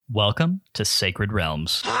Welcome to Sacred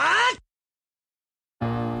Realms.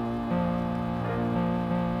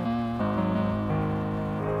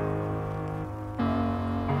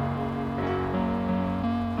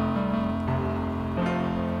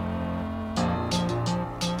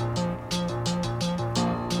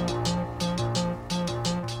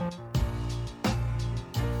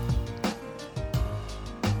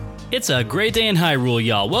 It's a great day in Hyrule,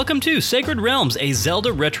 y'all. Welcome to Sacred Realms, a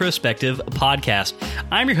Zelda retrospective podcast.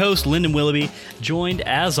 I'm your host, Lyndon Willoughby, joined,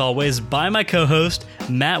 as always, by my co-host,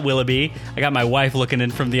 Matt Willoughby. I got my wife looking in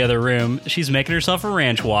from the other room. She's making herself a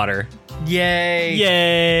ranch water. Yay.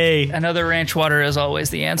 Yay. Another ranch water is always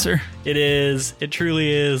the answer. It is. It truly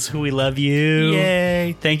is. We love you.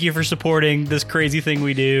 Yay. Thank you for supporting this crazy thing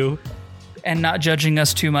we do. And not judging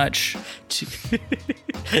us too much.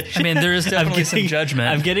 I mean, there is definitely some judgment.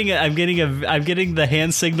 I'm getting the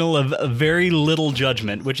hand signal of a very little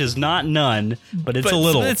judgment, which is not none, but it's a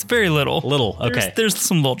little. It's very little. Little. Okay. There's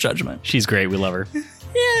some little judgment. She's great. We love her. Yeah,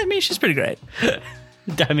 I mean, she's pretty great.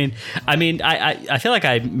 I feel like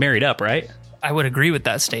I married up, right? I would agree with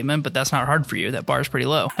that statement, but that's not hard for you. That bar is pretty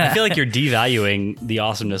low. I feel like you're devaluing the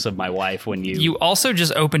awesomeness of my wife when you... You also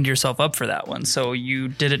just opened yourself up for that one, so you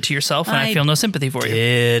did it to yourself, and I feel no sympathy for you.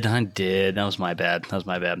 I did. That was my bad. All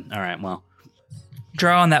right, well.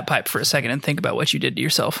 Draw on that pipe for a second and think about what you did to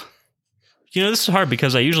yourself. You know, this is hard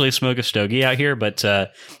because I usually smoke a stogie out here, but I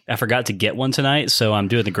forgot to get one tonight, so I'm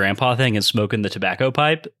doing the grandpa thing and smoking the tobacco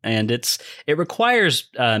pipe, and it requires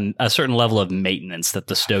a certain level of maintenance that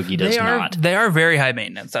the stogie does not. They are very high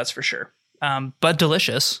maintenance, that's for sure, but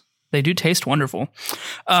delicious. They do taste wonderful.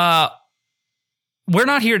 We're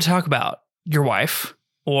not here to talk about your wife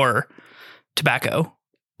or tobacco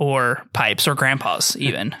or pipes or grandpas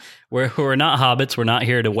even. We're not hobbits. We're not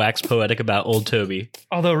here to wax poetic about old Toby.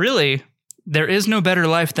 Although really... there is no better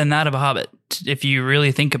life than that of a hobbit, if you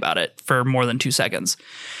really think about it for more than 2 seconds.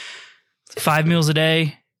 5 meals a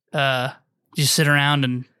day, you sit around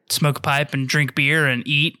and smoke a pipe and drink beer and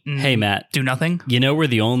eat and hey, Matt, do nothing. You know where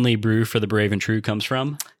the only brew for the brave and true comes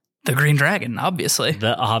from? The Green Dragon, obviously.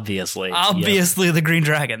 Obviously, the Green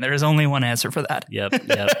Dragon. There is only one answer for that. Yep.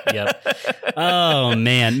 Oh,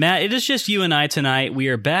 man. Matt, it is just you and I tonight. We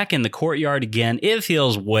are back in the courtyard again. It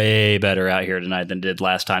feels way better out here tonight than it did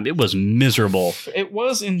last time. It was miserable. It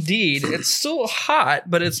was indeed. It's still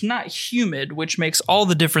hot, but it's not humid, which makes all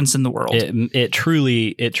the difference in the world. It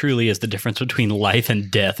truly is the difference between life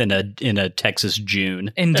and death in a Texas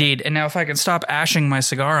June. Indeed. And now if I can stop ashing my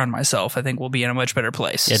cigar on myself, I think we'll be in a much better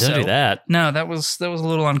place. Yeah, don't do that. No, that was a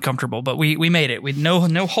little uncomfortable, but we made it. We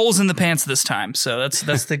no holes in the pants this time, so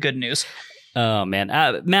that's the good news. Oh man,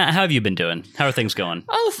 Matt, how have you been doing? How are things going?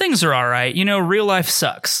 Oh, things are all right. You know, real life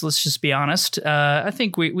sucks. Let's just be honest. I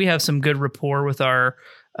think we have some good rapport with our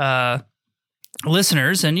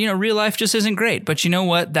listeners, and you know, real life just isn't great. But you know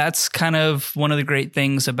what? That's kind of one of the great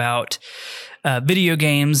things about video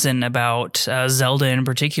games and about Zelda in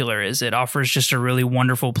particular is it offers just a really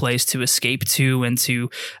wonderful place to escape to and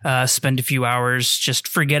to spend a few hours just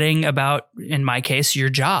forgetting about, in my case, your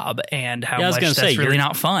job and how much that's really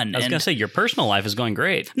not fun. I was going to say, your personal life is going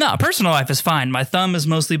great. No, personal life is fine. My thumb is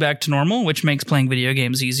mostly back to normal, which makes playing video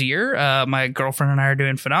games easier. My girlfriend and I are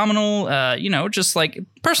doing phenomenal. Just like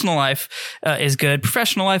personal life is good.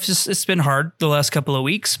 Professional life, it's been hard the last couple of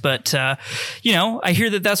weeks, but I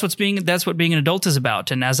hear that's what being an adult is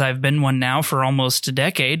about. And as I've been one now for almost a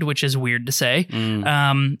decade, which is weird to say,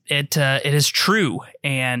 it is true.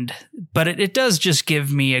 But it does just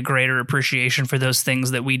give me a greater appreciation for those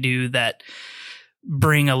things that we do that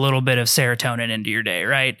bring a little bit of serotonin into your day,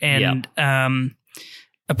 right? And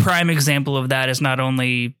a prime example of that is not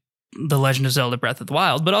only The Legend of Zelda Breath of the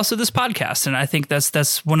Wild, but also this podcast. And I think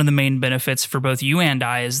that's one of the main benefits for both you and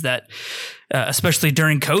I is that, especially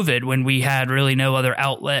during COVID, when we had really no other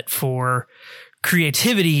outlet for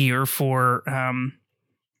creativity or for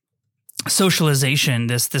socialization,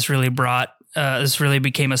 this really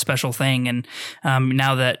became a special thing. And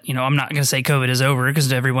now that, I'm not going to say COVID is over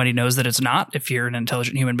because everybody knows that it's not if you're an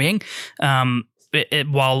intelligent human being. While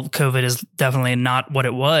COVID is definitely not what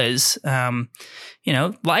it was,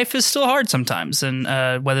 life is still hard sometimes. And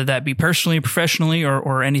whether that be personally, professionally,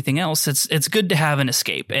 or anything else, it's good to have an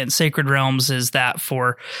escape. And Sacred Realms is that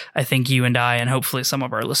for, I think, you and I, and hopefully some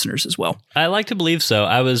of our listeners as well. I like to believe so.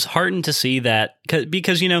 I was heartened to see that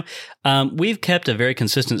because, we've kept a very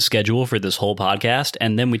consistent schedule for this whole podcast.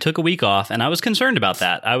 And then we took a week off, and I was concerned about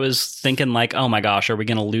that. I was thinking like, oh my gosh, are we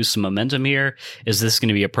going to lose some momentum here? Is this going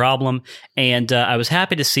to be a problem? And I was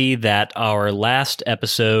happy to see that our last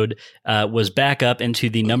episode was back up into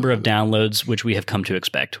the number of downloads which we have come to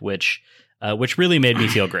expect, which which really made me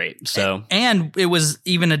feel great. So, and it was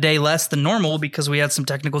even a day less than normal because we had some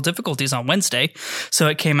technical difficulties on Wednesday. So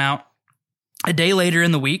it came out a day later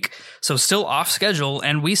in the week. So still off schedule.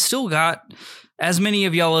 And we still got as many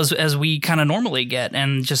of y'all as we kind of normally get.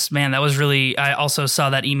 And just, man, that was really, I also saw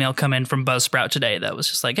that email come in from Buzzsprout today that was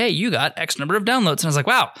just like, hey, you got X number of downloads. And I was like,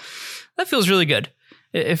 wow, that feels really good.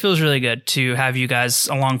 It feels really good to have you guys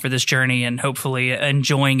along for this journey and hopefully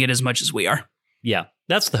enjoying it as much as we are. Yeah,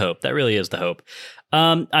 that's the hope. That really is the hope.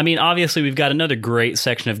 I mean, obviously, we've got another great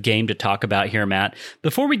section of game to talk about here, Matt.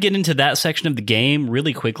 Before we get into that section of the game,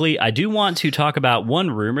 really quickly, I do want to talk about one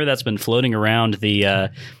rumor that's been floating around the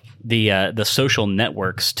social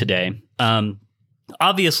networks today.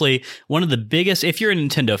 Obviously, one of the biggest, if you're a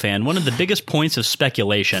Nintendo fan, one of the biggest points of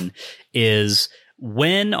speculation is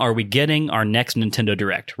when are we getting our next Nintendo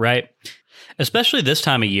Direct, right? Especially this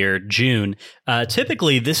time of year, June.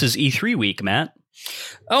 Typically, this is E3 week, Matt.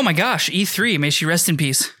 Oh my gosh, E3, may she rest in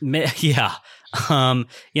peace. Yeah.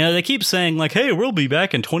 They keep saying like, hey, we'll be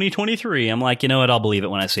back in 2023. I'm like, you know what? I'll believe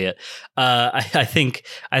it when I see it. I think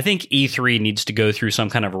E3 needs to go through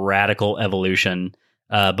some kind of radical evolution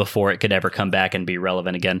before it could ever come back and be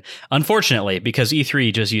relevant again. Unfortunately, because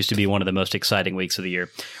E3 just used to be one of the most exciting weeks of the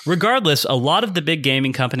year. Regardless, a lot of the big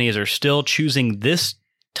gaming companies are still choosing this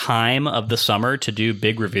time of the summer to do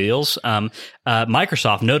big reveals.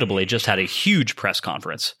 Microsoft notably just had a huge press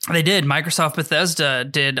conference. They did. Microsoft Bethesda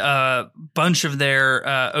did a bunch of their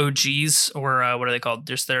OGs, or what are they called?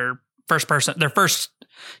 Just their first.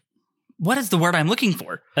 What is the word I'm looking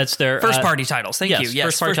for? That's their first-party titles. Thank you.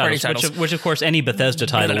 Yes, first-party titles. Which, of course, any Bethesda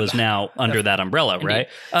title is now under that umbrella, right?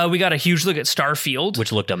 We got a huge look at Starfield.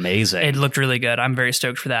 Which looked amazing. It looked really good. I'm very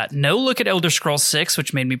stoked for that. No look at Elder Scrolls 6,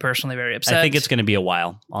 which made me personally very upset. I think it's going to be a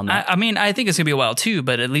while on that. I mean, I think it's going to be a while, too,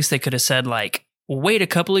 but at least they could have said, like, wait a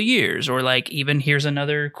couple of years, or like even here's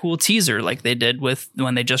another cool teaser like they did with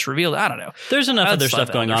when they just revealed. I don't know. There's enough other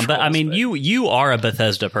stuff going on, but I mean, you are a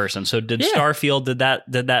Bethesda person, so did Starfield did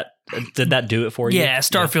that do it for you? Yeah,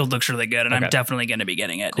 Starfield looks really good, and I'm definitely going to be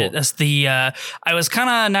getting it. Cool. That's I was kind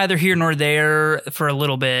of neither here nor there for a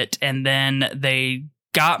little bit, and then they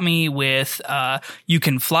got me with you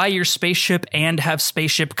can fly your spaceship and have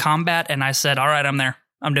spaceship combat, and I said, all right, I'm there.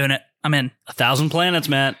 I'm doing it. I'm in. 1,000 planets,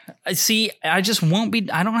 Matt. See, I just won't be.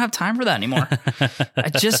 I don't have time for that anymore. I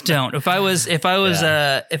just don't. If I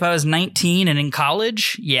was 19 and in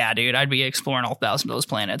college, yeah, dude, I'd be exploring all 1,000 of those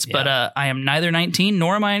planets. Yeah. But I am neither 19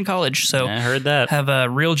 nor am I in college. So I heard that. Have a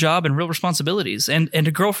real job and real responsibilities, and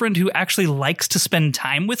a girlfriend who actually likes to spend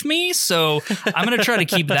time with me. So I'm going to try to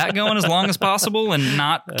keep that going as long as possible and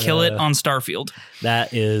not kill it on Starfield.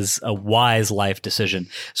 That is a wise life decision.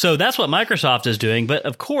 So that's what Microsoft is doing. But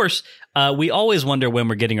of course, we always wonder when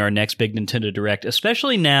we're getting our next big Nintendo Direct,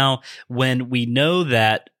 especially now when we know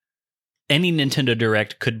that any Nintendo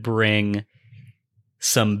Direct could bring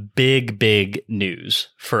some big news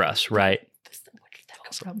for us, right?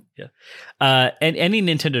 Yeah. And any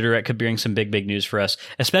Nintendo Direct could bring some big news for us,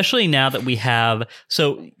 especially now that we have,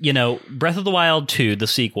 Breath of the Wild 2, the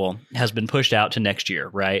sequel, has been pushed out to next year,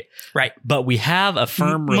 right? Right. But we have a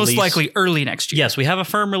firm release. Most likely early next year. Yes, we have a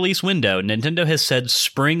firm release window. Nintendo has said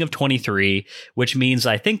spring of 23, which means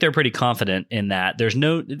I think they're pretty confident in that. There's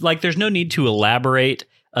no need to elaborate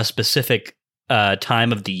a specific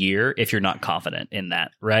time of the year if you're not confident in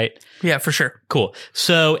that, right? Yeah, for sure. Cool.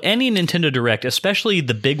 So any Nintendo Direct, especially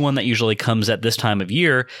the big one that usually comes at this time of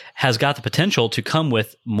year, has got the potential to come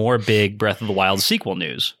with more big Breath of the Wild sequel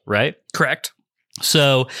news, right? Correct.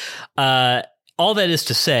 So all that is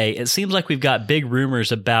to say, it seems like we've got big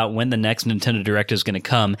rumors about when the next Nintendo Direct is going to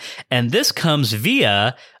come, and this comes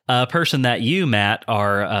via a person that you, Matt,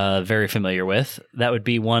 are very familiar with. That would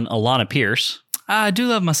be one Alana Pierce. I do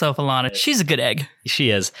love myself, Alana. She's a good egg. She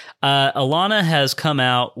is. Alana has come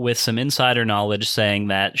out with some insider knowledge saying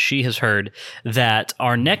that she has heard that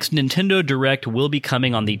our next Nintendo Direct will be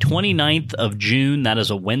coming on the 29th of June. That is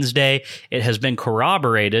a Wednesday. It has been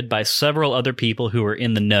corroborated by several other people who are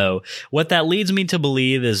in the know. What that leads me to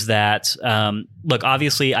believe is that, look,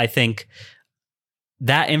 obviously, I think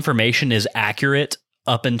that information is accurate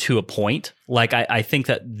up into a point. Like, I think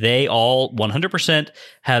that they all 100%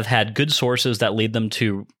 have had good sources that lead them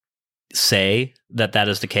to say that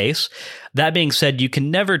is the case. That being said, you can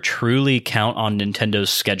never truly count on Nintendo's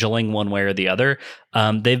scheduling one way or the other.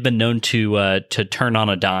 They've been known to turn on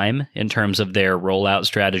a dime in terms of their rollout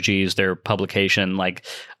strategies, their publication,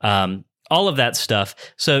 all of that stuff.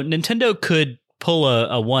 So Nintendo could pull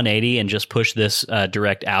a 180 and just push this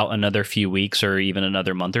Direct out another few weeks or even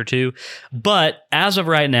another month or two. But as of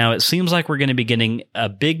right now, it seems like we're going to be getting a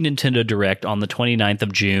big Nintendo Direct on the 29th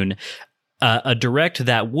of June. a direct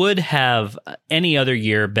that would have any other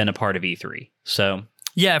year been a part of E3. So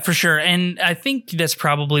Yeah, for sure. And I think that's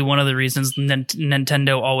probably one of the reasons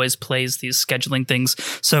Nintendo always plays these scheduling things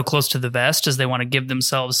so close to the vest, is they want to give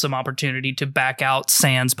themselves some opportunity to back out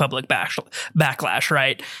sans public backlash,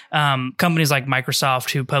 right? Companies like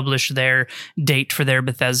Microsoft, who published their date for their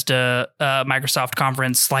Bethesda Microsoft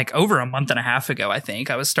conference like over a month and a half ago, I think.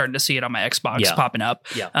 I was starting to see it on my Xbox popping up.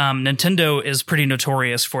 Yeah. Nintendo is pretty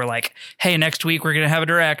notorious for like, hey, next week we're going to have a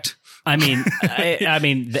direct. I mean,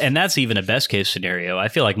 and that's even a best case scenario. I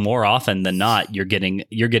feel like more often than not, you're getting a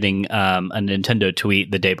Nintendo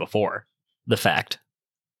tweet the day before the fact,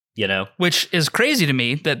 which is crazy to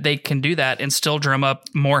me that they can do that and still drum up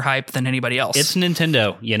more hype than anybody else. It's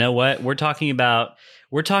Nintendo. You know what? We're talking about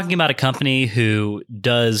a company who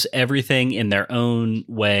does everything in their own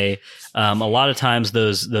way. A lot of times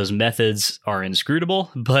those methods are inscrutable,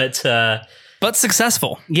 but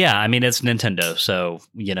successful. Yeah, I mean, it's Nintendo. So,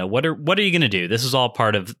 what are you going to do? This is all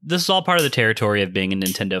part of the territory of being a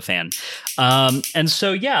Nintendo fan. And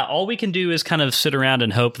so, yeah, all we can do is kind of sit around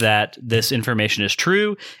and hope that this information is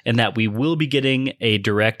true and that we will be getting a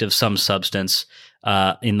direct of some substance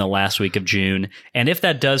in the last week of June. And if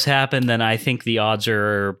that does happen, then I think the odds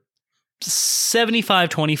are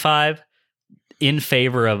 75-25 in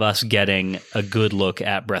favor of us getting a good look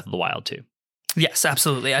at Breath of the Wild 2. Yes,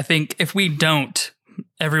 absolutely. I think if we don't,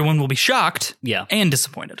 everyone will be shocked and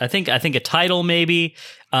disappointed. I think a title maybe.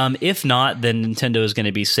 If not, then Nintendo is going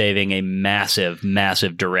to be saving a massive,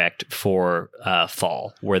 massive direct for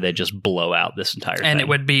fall, where they just blow out this entire thing. And it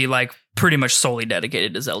would be like pretty much solely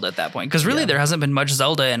dedicated to Zelda at that point, because really there hasn't been much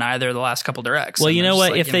Zelda in either of the last couple directs. Well, you know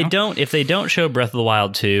what? If they don't show Breath of the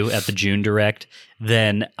Wild 2 at the June direct,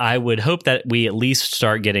 then I would hope that we at least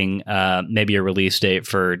start getting maybe a release date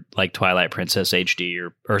for like Twilight Princess HD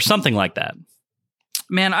or something like that.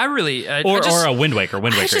 Man, I really or a Wind Waker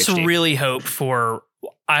HD. I just really hope for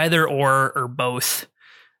either or both,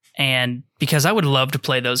 and because I would love to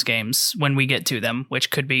play those games when we get to them,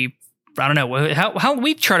 which could be, I don't know how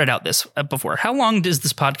we've charted out this before. How long is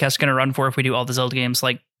this podcast going to run for if we do all the Zelda games?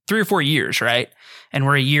 Like 3 or 4 years, right? And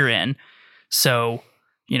we're a year in, so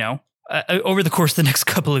over the course of the next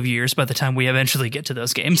couple of years, by the time we eventually get to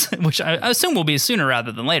those games, which I assume will be sooner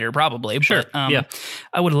rather than later, probably. Sure. But,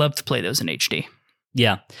 I would love to play those in HD.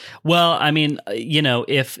 Yeah. Well, I mean,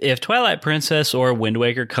 if Twilight Princess or Wind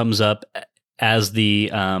Waker comes up as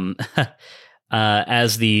the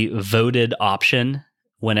voted option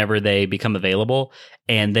whenever they become available,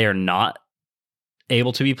 and they are not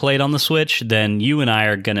able to be played on the Switch, then you and I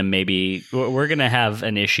are going to we're going to have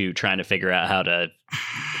an issue trying to figure out how to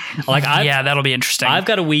that'll be interesting. I've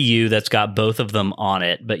got a Wii U that's got both of them on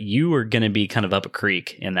it, but you are going to be kind of up a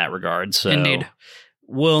creek in that regard. So indeed.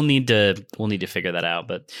 We'll need to figure that out.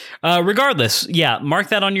 But regardless, mark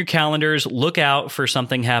that on your calendars. Look out for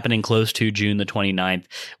something happening close to June the 29th.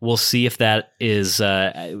 We'll see if that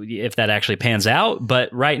actually pans out.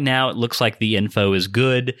 But right now, it looks like the info is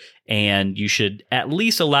good, and you should at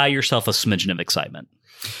least allow yourself a smidgen of excitement.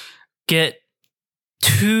 Get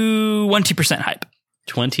 20% hype.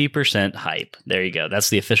 20% hype. There you go. That's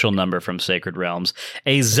the official number from Sacred Realms,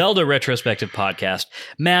 a Zelda retrospective podcast.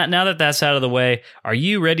 Matt, now that that's out of the way, are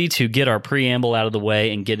you ready to get our preamble out of the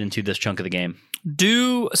way and get into this chunk of the game?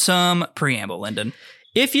 Do some preamble, Lyndon.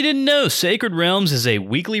 If you didn't know, Sacred Realms is a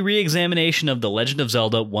weekly re-examination of The Legend of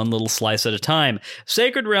Zelda, one little slice at a time.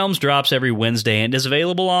 Sacred Realms drops every Wednesday and is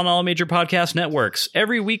available on all major podcast networks.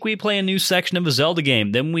 Every week we play a new section of a Zelda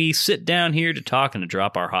game, then we sit down here to talk and to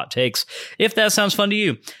drop our hot takes. If that sounds fun to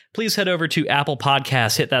you, please head over to Apple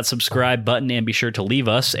Podcasts, hit that subscribe button, and be sure to leave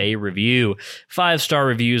us a review. 5-star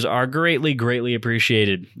reviews are greatly, greatly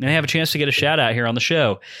appreciated. And I have a chance to get a shout out here on the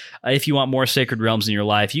show. If you want more Sacred Realms in your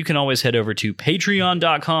life, you can always head over to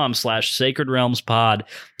patreon.com/Sacred Realms Pod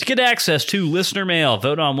to get access to listener mail,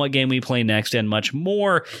 vote on what game we play next, and much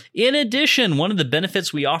more. In addition, one of the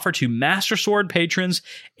benefits we offer to Master Sword patrons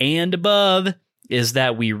and above is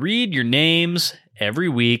that we read your names every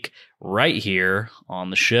week right here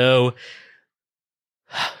on the show.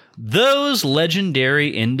 Those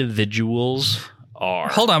legendary individuals are...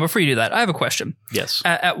 Hold on, before you do that, I have a question. Yes.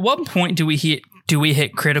 At what point do we hit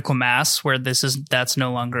critical mass where that's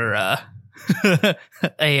no longer a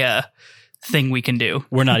thing we can do?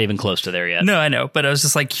 We're not even close to there yet. No, I know, but I was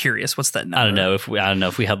just like curious. What's that number? I don't know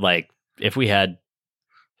if we had like 100,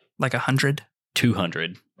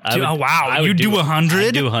 200. Oh wow, you do 100?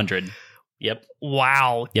 I do 100. Yep.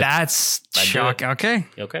 Wow, yep. That's shocking. Okay.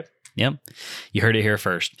 Yep. You heard it here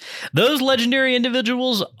first. Those legendary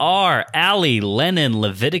individuals are Ali, Lennon,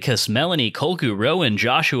 Leviticus, Melanie, Kolku, Rowan,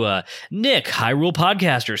 Joshua, Nick, Hyrule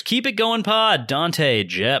Podcasters, Keep It Going Pod, Dante,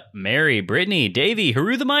 Jep, Mary, Brittany, Davey,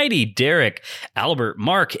 Haru the Mighty, Derek, Albert,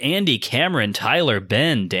 Mark, Andy, Cameron, Tyler,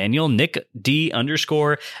 Ben, Daniel, Nick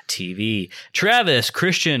D_TV, Travis,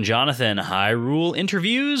 Christian, Jonathan, Hyrule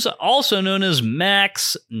Interviews, also known as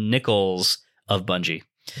Max Nichols of Bungie,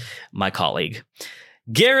 my colleague.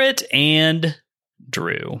 Garrett and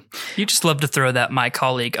Drew. You just love to throw that my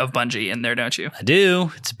colleague of Bungie in there, don't you? I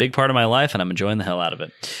do. It's a big part of my life, and I'm enjoying the hell out of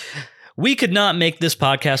it. We could not make this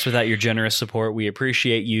podcast without your generous support. We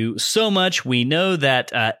appreciate you so much. We know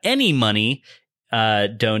that any money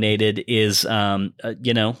donated is, I'm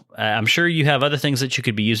sure you have other things that you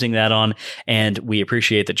could be using that on, and we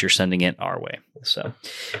appreciate that you're sending it our way. So,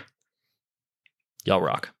 y'all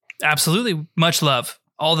rock. Absolutely. Much love.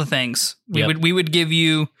 All the things. We would give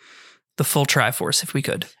you the full Triforce if we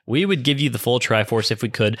could. We would give you the full Triforce if we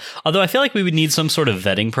could. Although I feel like we would need some sort of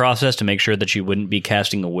vetting process to make sure that you wouldn't be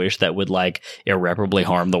casting a wish that would like irreparably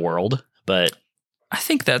harm the world. But I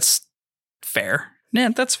think that's fair. Yeah,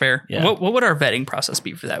 that's fair. Yeah. What would our vetting process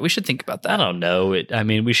be for that? We should think about that. I don't know.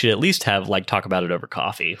 We should at least have talk about it over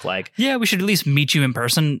coffee. Yeah, we should at least meet you in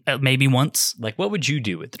person maybe once. What would you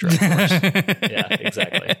do with the Triforce? Yeah,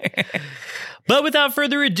 exactly. But without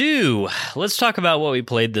further ado, let's talk about what we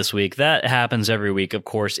played this week. That happens every week, of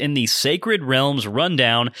course, in the Sacred Realms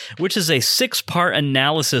Rundown, which is a 6-part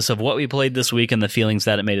analysis of what we played this week and the feelings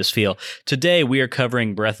that it made us feel. Today, we are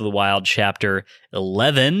covering Breath of the Wild Chapter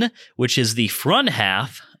 11, which is the front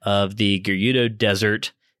half of the Gerudo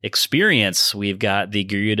Desert experience. We've got the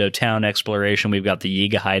Gerudo Town exploration. We've got the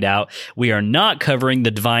Yiga hideout. We are not covering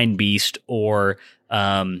the Divine Beast or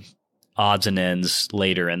odds and ends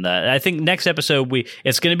later in that. I think next episode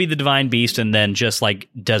it's going to be the Divine Beast and then just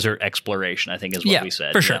desert exploration, I think is what we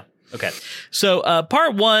said. For sure. Yeah. Okay. So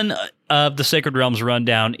part 1 of the Sacred Realms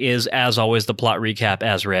Rundown is, as always, the plot recap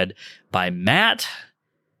as read by Matt.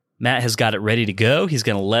 Matt has got it ready to go. He's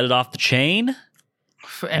going to let it off the chain.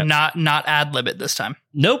 And not ad-lib it this time.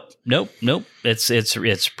 Nope.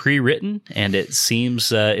 It's pre-written and it seems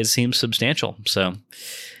substantial. So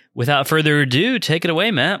without further ado, take it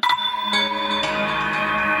away, Matt.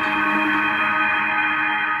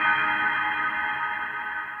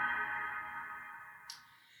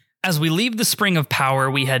 As we leave the Spring of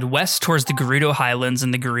Power, we head west towards the Gerudo Highlands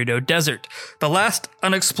and the Gerudo Desert, the last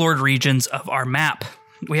unexplored regions of our map.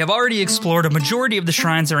 We have already explored a majority of the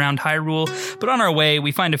shrines around Hyrule, but on our way,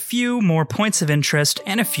 we find a few more points of interest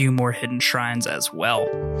and a few more hidden shrines as well.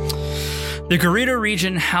 The Gerudo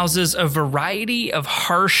region houses a variety of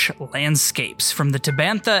harsh landscapes, from the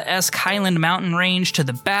Tabantha-esque Highland mountain range to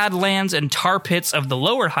the Badlands and tar pits of the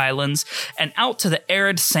lower Highlands, and out to the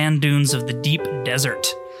arid sand dunes of the deep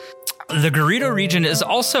desert. The Gerudo region is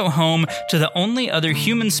also home to the only other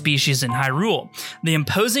human species in Hyrule, the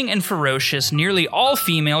imposing and ferocious, nearly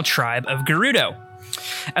all-female tribe of Gerudo.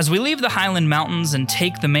 As we leave the Highland Mountains and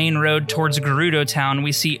take the main road towards Gerudo Town,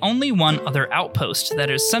 we see only one other outpost that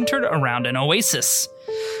is centered around an oasis.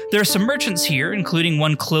 There are some merchants here, including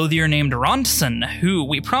one clothier named Ronson, who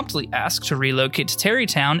we promptly ask to relocate to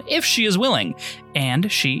Terrytown if she is willing,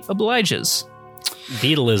 and she obliges.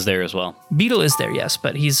 Beetle is there as well. Beetle is there, yes,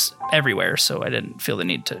 but he's everywhere, so I didn't feel the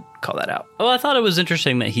need to call that out. Oh, I thought it was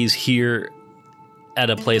interesting that he's here at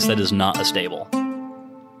a place that is not a stable.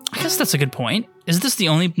 I guess that's a good point. Is this the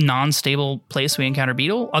only non-stable place we encounter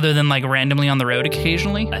Beetle, other than randomly on the road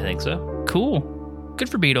occasionally? I think so. Cool. Good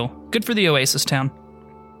for Beetle. Good for the Oasis Town.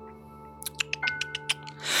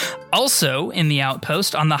 Also, in the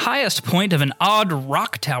outpost, on the highest point of an odd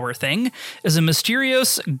rock tower thing, is a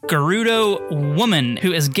mysterious Gerudo woman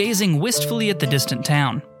who is gazing wistfully at the distant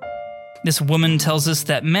town. This woman tells us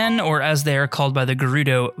that men, or as they are called by the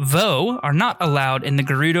Gerudo, Vo, are not allowed in the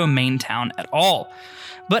Gerudo main town at all.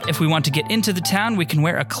 But if we want to get into the town, we can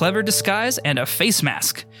wear a clever disguise and a face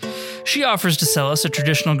mask. She offers to sell us a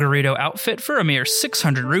traditional Gerudo outfit for a mere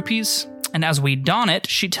 600 rupees, and as we don it,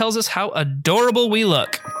 she tells us how adorable we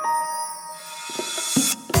look.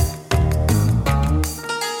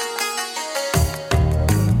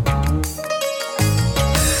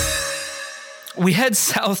 We head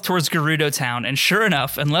south towards Gerudo Town, and sure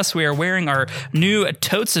enough, unless we are wearing our new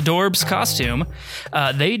Totes Adorbs costume,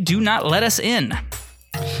 they do not let us in.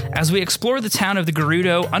 As we explore the town of the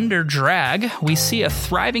Gerudo under drag, we see a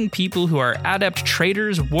thriving people who are adept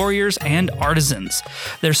traders, warriors, and artisans.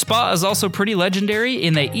 Their spa is also pretty legendary,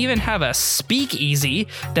 and they even have a speakeasy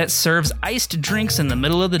that serves iced drinks in the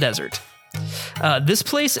middle of the desert. This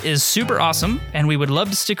place is super awesome, and we would love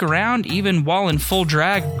to stick around even while in full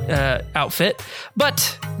drag outfit,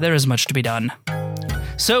 but there is much to be done.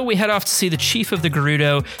 So we head off to see the chief of the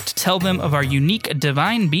Gerudo to tell them of our unique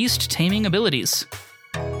divine beast taming abilities.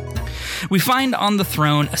 We find on the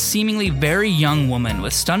throne a seemingly very young woman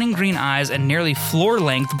with stunning green eyes and nearly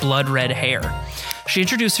floor-length blood-red hair. She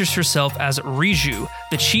introduces herself as Riju,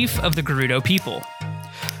 the chief of the Gerudo people.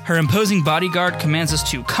 Her imposing bodyguard commands us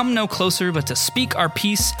to come no closer but to speak our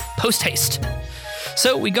peace post-haste.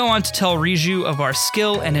 So we go on to tell Riju of our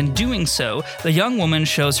skill, and in doing so, the young woman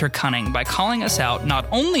shows her cunning by calling us out not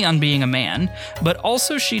only on being a man, but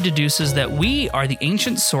also she deduces that we are the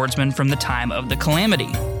ancient swordsmen from the time of the Calamity.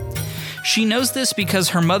 She knows this because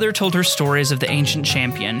her mother told her stories of the ancient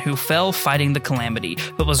champion who fell fighting the Calamity,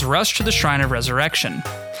 but was rushed to the Shrine of Resurrection.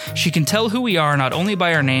 She can tell who we are not only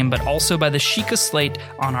by our name, but also by the Sheikah slate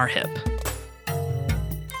on our hip.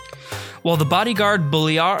 While the bodyguard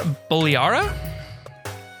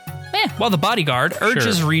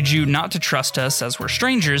urges Riju not to trust us as we're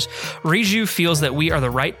strangers, Riju feels that we are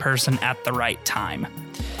the right person at the right time.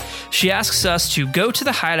 She asks us to go to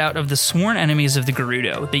the hideout of the sworn enemies of the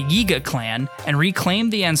Gerudo, the Yiga clan, and reclaim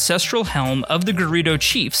the ancestral helm of the Gerudo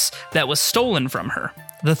chiefs that was stolen from her,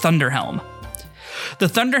 the Thunder Helm. The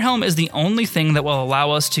Thunder Helm is the only thing that will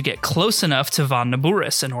allow us to get close enough to Von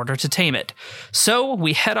Naburis in order to tame it. So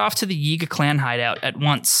we head off to the Yiga clan hideout at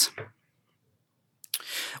once.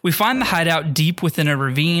 We find the hideout deep within a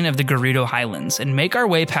ravine of the Gerudo Highlands and make our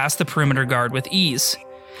way past the perimeter guard with ease.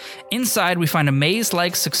 Inside, we find a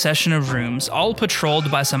maze-like succession of rooms, all patrolled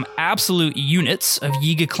by some absolute units of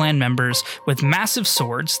Yiga clan members with massive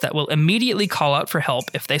swords that will immediately call out for help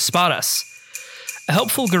if they spot us. A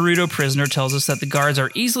helpful Gerudo prisoner tells us that the guards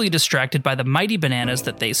are easily distracted by the mighty bananas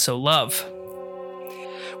that they so love.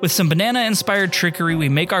 With some banana-inspired trickery, we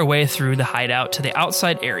make our way through the hideout to the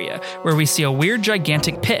outside area, where we see a weird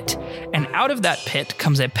gigantic pit, and out of that pit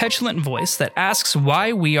comes a petulant voice that asks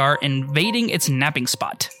why we are invading its napping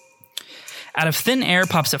spot. Out of thin air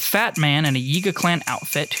pops a fat man in a Yiga clan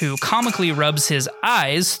outfit who comically rubs his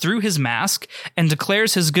eyes through his mask and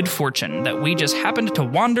declares his good fortune that we just happened to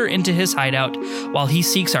wander into his hideout while he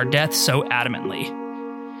seeks our death so adamantly.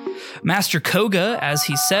 Master Koga, as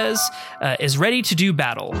he says, is ready to do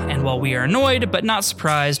battle, and while we are annoyed but not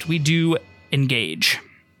surprised, we do engage.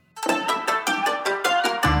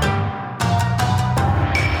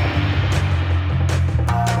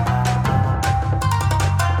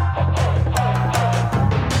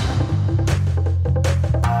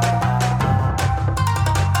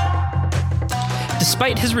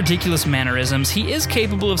 Despite his ridiculous mannerisms, he is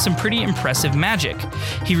capable of some pretty impressive magic.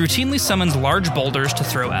 He routinely summons large boulders to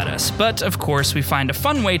throw at us, but of course we find a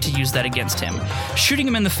fun way to use that against him. Shooting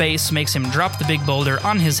him in the face makes him drop the big boulder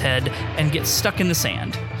on his head and get stuck in the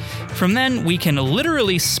sand. From then, we can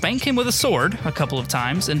literally spank him with a sword a couple of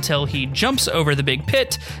times until he jumps over the big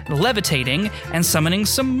pit, levitating and summoning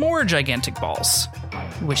some more gigantic balls,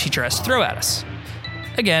 which he tries to throw at us.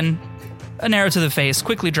 Again, an arrow to the face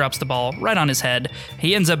quickly drops the ball right on his head.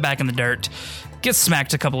 He ends up back in the dirt, gets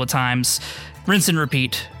smacked a couple of times, rinse and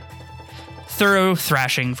repeat. Thorough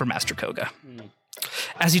thrashing for Master Koga.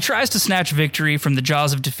 As he tries to snatch victory from the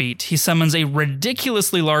jaws of defeat, he summons a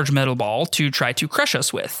ridiculously large metal ball to try to crush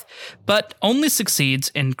us with, but only succeeds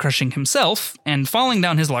in crushing himself and falling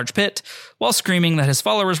down his large pit, while screaming that his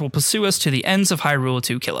followers will pursue us to the ends of Hyrule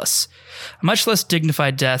to kill us. A much less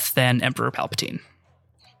dignified death than Emperor Palpatine.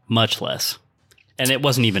 Much less. And it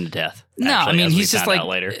wasn't even a death. No, actually, I mean, as we he's just found like, out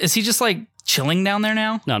later. is he just like chilling down there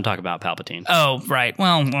now? No, I'm talking about Palpatine. Oh, right.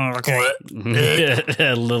 Well, okay.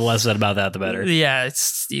 A little less said about that, the better. Yeah,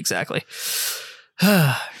 it's exactly.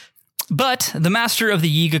 But the master of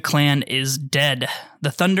the Yiga clan is dead.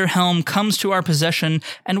 The Thunder Helm comes to our possession,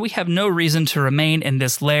 and we have no reason to remain in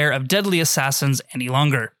this lair of deadly assassins any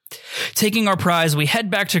longer. Taking our prize, we head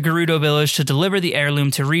back to Gerudo Village to deliver the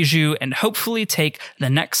heirloom to Riju and hopefully take the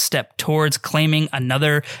next step towards claiming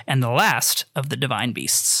another and the last of the divine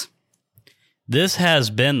beasts. This has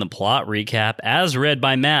been the plot recap as read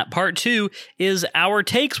by Matt. Part 2 is our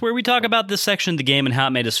takes, where we talk about this section of the game and how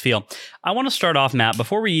it made us feel. I want to start off, Matt,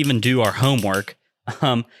 before we even do our homework.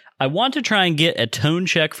 I want to try and get a tone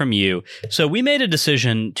check from you. So we made a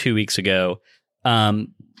decision 2 weeks ago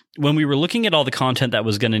when we were looking at all the content that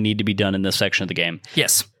was going to need to be done in this section of the game.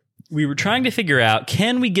 Yes. We were trying to figure out,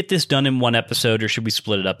 can we get this done in one episode or should we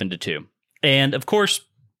split it up into two? And of course,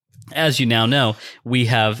 As you now know, we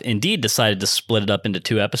have indeed decided to split it up into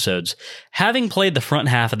 2 episodes. Having played the front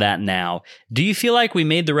half of that now, do you feel like we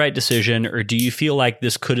made the right decision, or do you feel like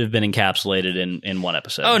this could have been encapsulated in one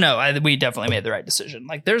episode? Oh, no, we definitely made the right decision.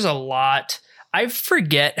 Like, there's a lot. I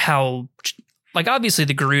forget how, like, obviously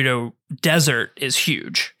the Gerudo Desert is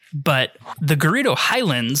huge, but the Gerudo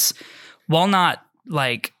Highlands, while not,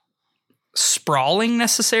 like, sprawling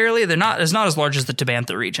necessarily, it's not as large as the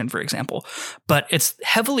Tabantha region, for example, but it's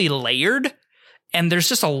heavily layered, and there's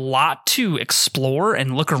just a lot to explore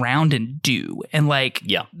and look around and do. And like,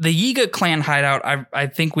 the Yiga clan hideout, I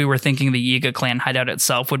think we were thinking the Yiga clan hideout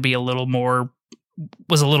itself would be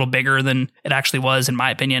was a little bigger than it actually was, in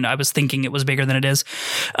my opinion. I was thinking it was bigger than it is.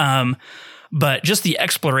 But just the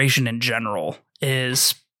exploration in general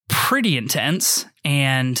is pretty intense.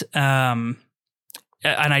 And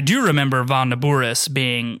I do remember Von Naburis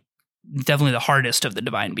being definitely the hardest of the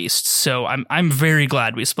Divine Beasts. So I'm very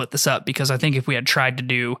glad we split this up, because I think if we had tried to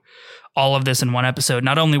do all of this in one episode,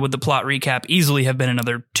 not only would the plot recap easily have been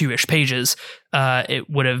another 2-ish pages, it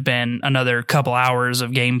would have been another couple hours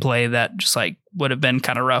of gameplay that just like would have been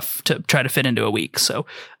kind of rough to try to fit into a week. So,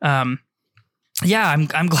 I'm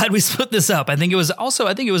glad we split this up. I think it was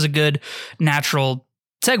a good natural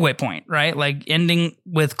segue point, right? Like ending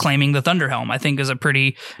with claiming the Thunderhelm, I think is a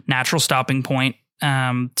pretty natural stopping point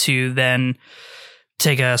to then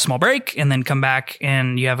take a small break and then come back,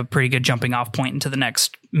 and you have a pretty good jumping off point into the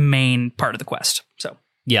next main part of the quest. So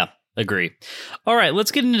yeah, agree. All right,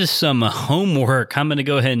 let's get into some homework. I'm going to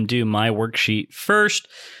go ahead and do my worksheet first.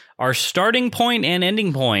 Our starting point and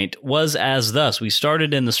ending point was as thus. We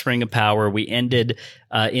started in the Spring of Power. We ended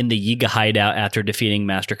in the Yiga hideout after defeating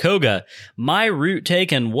Master Koga. My route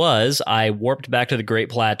taken was I warped back to the Great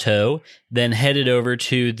Plateau, then headed over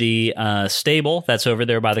to the stable that's over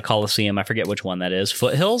there by the Colosseum. I forget which one that is.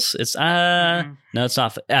 Foothills? It's no, it's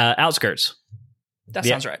not. Outskirts. That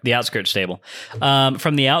sounds right. The Outskirts stable.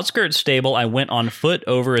 From the Outskirts stable, I went on foot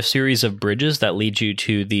over a series of bridges that lead you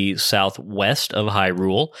to the southwest of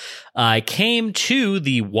Hyrule. I came to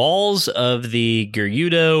the walls of the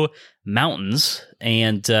Gerudo Mountains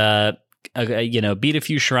and beat a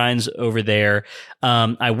few shrines over there.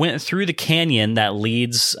 I went through the canyon that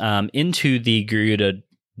leads into the Gerudo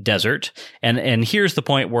Desert, and here's the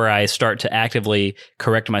point where I start to actively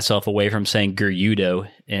correct myself away from saying Gerudo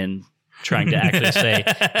and trying to actually say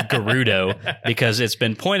Gerudo, because it's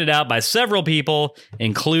been pointed out by several people,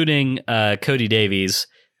 including Cody Davies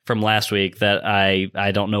from last week, that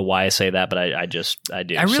I don't know why I say that, but I do.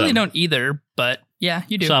 I really don't either, but yeah,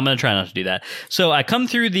 you do. So I'm going to try not to do that. So I come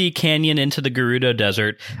through the canyon into the Gerudo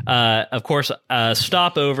Desert. Of course,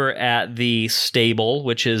 stop over at the stable,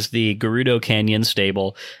 which is the Gerudo Canyon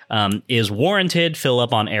stable, is warranted. Fill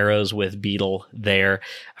up on arrows with Beetle there.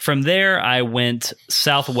 From there, I went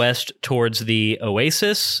southwest towards the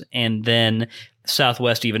Oasis, and then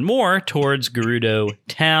southwest even more towards Gerudo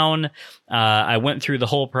Town. I went through the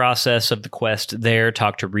whole process of the quest there,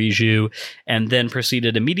 talked to Riju, and then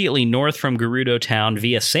proceeded immediately north from Gerudo Town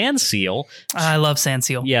via Sandseal. I love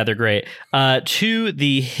Sandseal. Yeah, they're great. To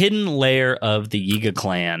the hidden lair of the Yiga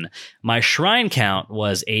clan. My shrine count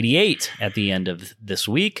was 88 at the end of this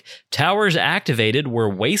week. Towers activated were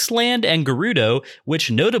Wasteland and Gerudo, which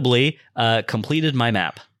notably completed my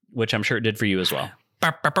map, which I'm sure it did for you as well.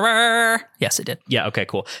 Yes, it did. Yeah, okay,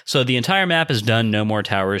 cool. So the entire map is done. No more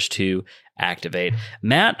towers to activate.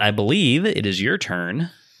 Matt, I believe it is your turn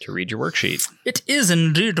to read your worksheet. It is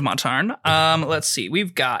indeed my turn. Let's see.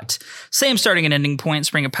 We've got same starting and ending point,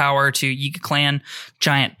 Spring of Power to Yiga Clan,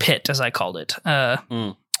 Giant Pit, as I called it.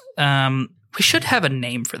 We should have a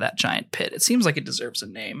name for that giant pit. It seems like it deserves a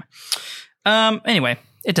name. Anyway,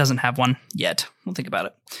 it doesn't have one yet. We'll think about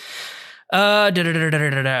it.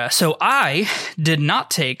 So I did not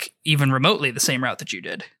take even remotely the same route that you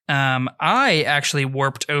did. I actually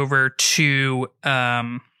warped over to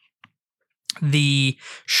the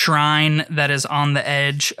shrine that is on the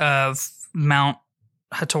edge of Mount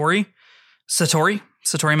Satori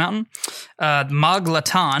Mountain,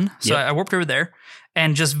 Maglatan. So I warped over there,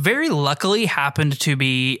 and just very luckily happened to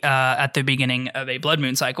be at the beginning of a Blood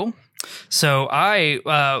Moon cycle. So I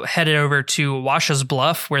headed over to Washa's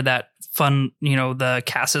Bluff, where that fun, the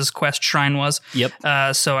Cass's quest shrine was. Yep.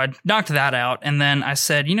 So I knocked that out, and then I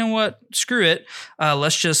said, you know what, screw it.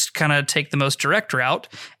 Let's just kind of take the most direct route,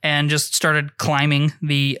 and just started climbing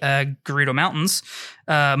the Gerudo Mountains.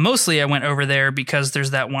 Mostly I went over there because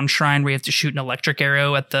there's that one shrine where you have to shoot an electric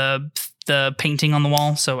arrow at the painting on the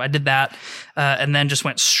wall. So I did that, and then just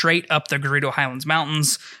went straight up the Gerudo Highlands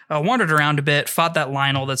Mountains, wandered around a bit, fought that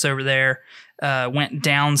Lionel that's over there, went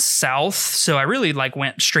down south. So I really like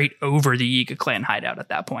went straight over the Yiga clan hideout at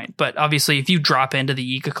that point. But obviously, if you drop into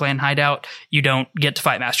the Yiga clan hideout, you don't get to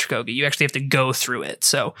fight Master Koga. You actually have to go through it.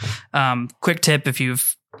 So quick tip if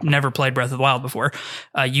you've never played Breath of the Wild before,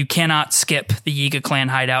 you cannot skip the Yiga clan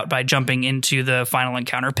hideout by jumping into the final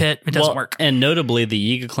encounter pit. It doesn't work. And notably,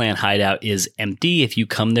 the Yiga clan hideout is empty if you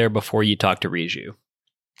come there before you talk to Riju.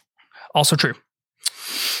 Also true.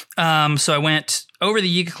 So I went over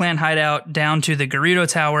the Yiga clan hideout down to the Gerudo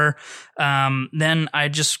Tower. Then I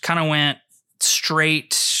just kind of went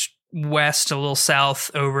straight west, a little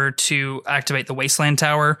south, over to activate the Wasteland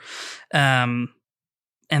Tower.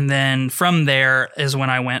 And then from there is when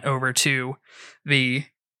I went over to the,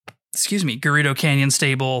 Gerudo Canyon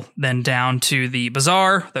Stable, then down to the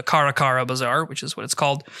bazaar, the Karakara Bazaar, which is what it's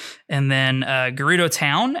called, and then Gerudo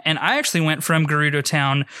Town. And I actually went from Gerudo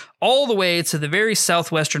Town all the way to the very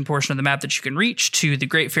southwestern portion of the map that you can reach, to the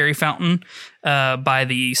Great Fairy Fountain by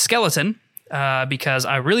the skeleton, because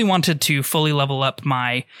I really wanted to fully level up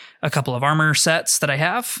a couple of armor sets that I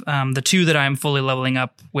have. The two that I'm fully leveling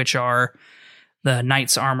up, which are the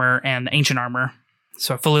Knight's Armor and the Ancient Armor.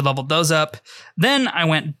 So I fully leveled those up. Then I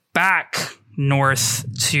went back north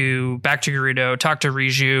back to Gerudo, talked to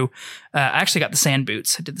Riju. I actually got the Sand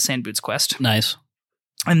Boots. I did the Sand Boots quest. Nice.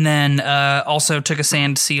 And then also took a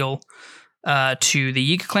Sand Seal to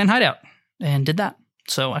the Yiga clan hideout and did that.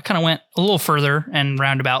 So I kind of went a little further and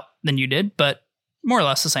roundabout than you did, but more or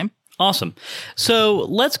less the same. Awesome. So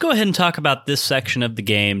let's go ahead and talk about this section of the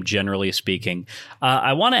game, generally speaking.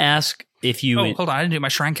 I want to ask if you... Oh, hold on. I didn't do my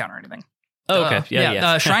shrine count or anything. Oh, okay.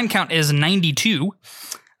 Yeah. Shrine count is 92.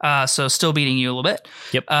 So still beating you a little bit.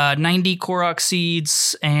 Yep. 90 Korok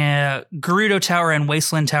Seeds, and Gerudo Tower and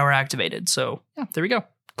Wasteland Tower activated. So yeah, there we go.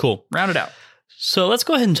 Cool. Round it out. So let's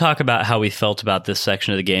go ahead and talk about how we felt about this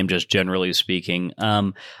section of the game, just generally speaking.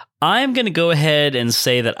 I'm going to go ahead and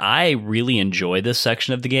say that I really enjoy this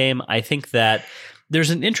section of the game. I think that there's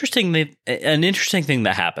an interesting thing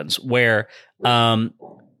that happens where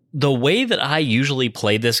the way that I usually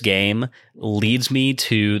play this game leads me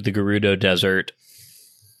to the Gerudo Desert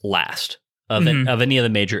last of any of the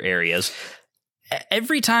major areas.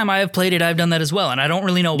 Every time I have played it, I've done that as well, and I don't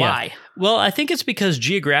really know why. Well, I think it's because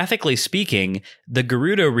geographically speaking, the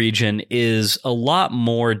Gerudo region is a lot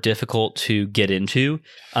more difficult to get into.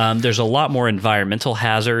 There's a lot more environmental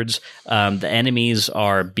hazards. The enemies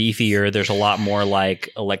are beefier. There's a lot more like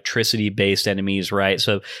electricity-based enemies, right?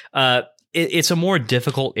 So it's a more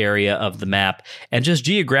difficult area of the map. And just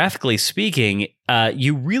geographically speaking,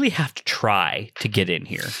 you really have to try to get in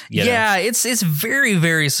here. Yeah, it's very,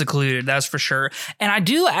 very secluded, that's for sure. And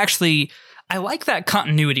I like that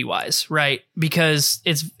continuity-wise, right? Because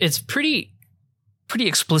it's pretty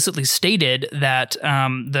explicitly stated that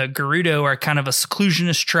the Gerudo are kind of a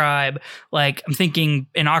seclusionist tribe. Like, I'm thinking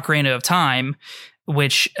in Ocarina of Time,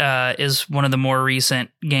 which is one of the more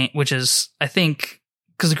recent game, which is, I think...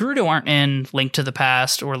 Because the Gerudo aren't in Link to the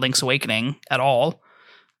Past or Link's Awakening at all.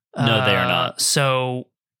 No, they are not.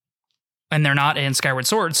 And they're not in Skyward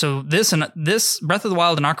Sword. So this Breath of the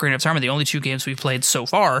Wild and Ocarina of Time are the only two games we've played so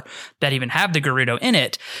far that even have the Gerudo in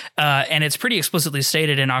it. And it's pretty explicitly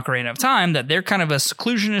stated in Ocarina of Time that they're kind of a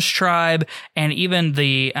seclusionist tribe. And even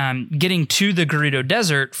the getting to the Gerudo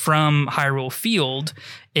Desert from Hyrule Field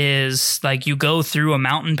is like you go through a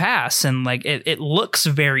mountain pass, and like it looks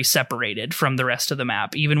very separated from the rest of the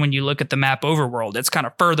map. Even when you look at the map overworld, it's kind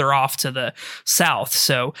of further off to the south.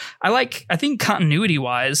 So I think continuity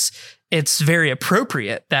wise, it's very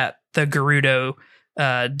appropriate that the Gerudo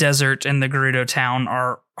Desert and the Gerudo Town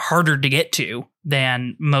are harder to get to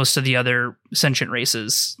than most of the other sentient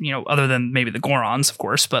races, other than maybe the Gorons, of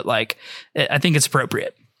course, but like I think it's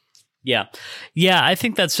appropriate. Yeah, I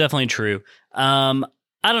think that's definitely true.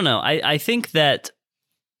 I don't know. I think that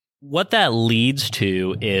what that leads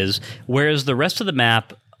to is, whereas the rest of the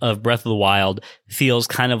map of Breath of the Wild feels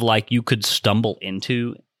kind of like you could stumble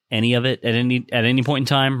into any of it at any point in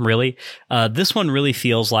time, really, this one really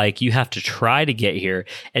feels like you have to try to get here,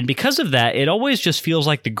 and because of that, it always just feels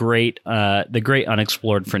like the great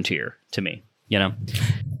unexplored frontier to me.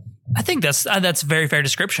 I think that's a very fair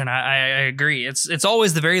description. I agree. It's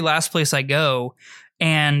always the very last place I go,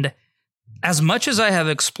 and as much as I have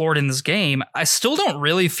explored in this game, I still don't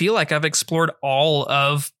really feel like I've explored all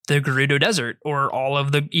of the Gerudo Desert or all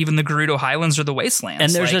of even the Gerudo Highlands or the Wastelands.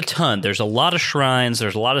 And there's a ton. There's a lot of shrines.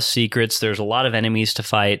 There's a lot of secrets. There's a lot of enemies to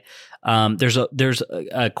fight. There's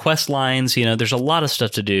quest lines. There's a lot of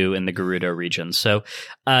stuff to do in the Gerudo region. So,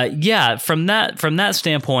 from that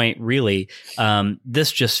standpoint, really,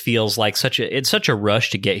 this just feels like such a rush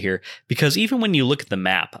to get here, because even when you look at the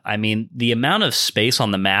map, I mean, the amount of space on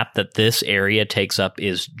the map that this area takes up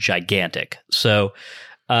is gigantic. So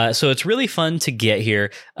it's really fun to get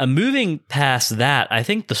here. Moving past that, I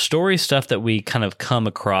think the story stuff that we kind of come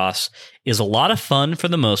across is a lot of fun for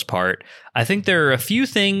the most part. I think there are a few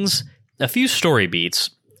story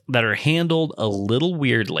beats that are handled a little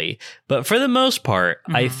weirdly, but for the most part,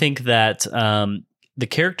 I think that the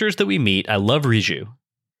characters that we meet, I love Riju.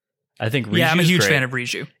 I think Riju's I'm a huge great. fan of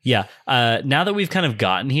Riju. Yeah. Now that we've kind of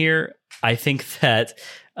gotten here, I think that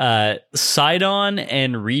Sidon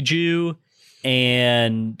and Riju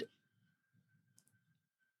and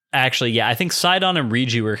actually, I think Sidon and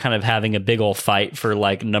Riju were kind of having a big old fight for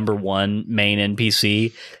like number one main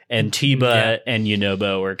NPC, and Tiba and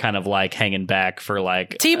Yunobo are kind of like hanging back for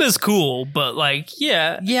like. Tiba's cool, but like,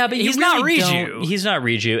 but he's not Riju. He's not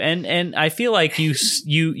Riju, and I feel like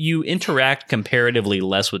you interact comparatively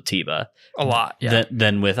less with Tiba a lot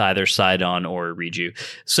than with either Sidon or Riju.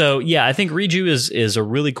 So I think Riju is a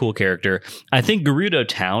really cool character. I think Gerudo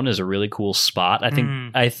Town is a really cool spot.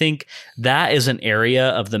 I think that is an area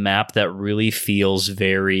of the map that really feels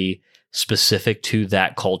very specific to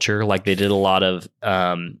that culture. Like they did a lot of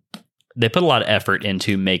they put a lot of effort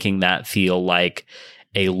into making that feel like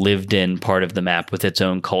a lived in part of the map with its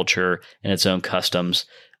own culture and its own customs.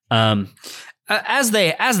 As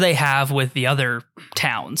they have with the other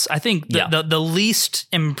towns. I think the least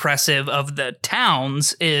impressive of the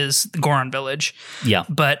towns is the Goron Village. Yeah.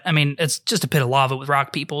 But I mean, it's just a pit of lava with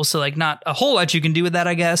rock people, so like not a whole lot you can do with that,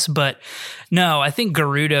 I guess. But no, I think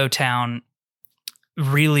Gerudo Town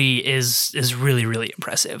really is really, really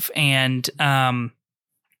impressive. And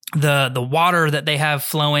the water that they have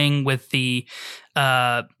flowing with the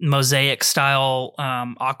mosaic style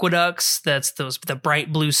aqueducts, that's the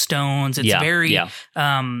bright blue stones. It's very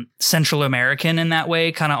Central American in that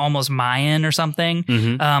way, kind of almost Mayan or something.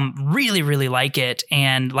 Really, really like it.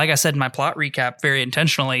 And like I said in my plot recap, very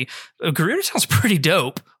intentionally, Gerudo Town's pretty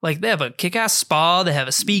dope. Like they have a kick-ass spa, they have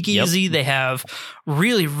a speakeasy, they have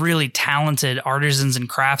really, really talented artisans and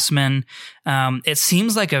craftsmen. It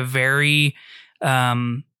seems like a very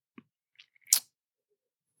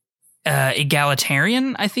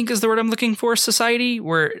egalitarian, I think is the word I'm looking for, society,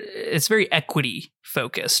 where it's very equity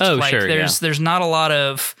focused. There's not a lot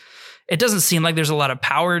of, it doesn't seem like there's a lot of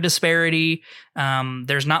power disparity.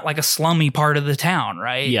 There's not like a slummy part of the town,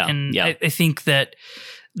 right? I think that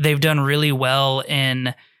they've done really well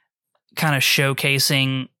in kind of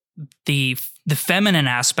showcasing the feminine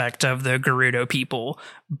aspect of the Gerudo people,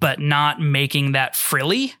 but not making that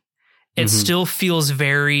frilly. It still feels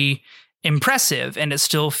very impressive, and it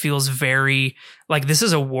still feels very like this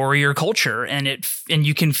is a warrior culture, and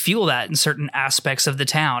you can feel that in certain aspects of the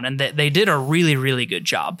town, and they did a really, really good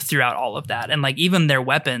job throughout all of that. And like even their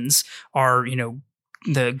weapons are,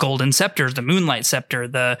 the golden scepters, the moonlight scepter,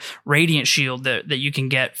 the radiant shield that you can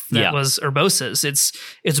get that was Urbosa's.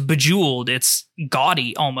 It's bejeweled, it's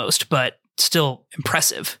gaudy almost, but still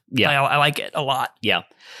impressive. I like it a lot.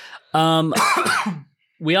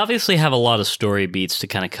 We obviously have a lot of story beats to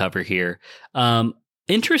kind of cover here.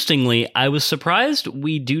 Interestingly, I was surprised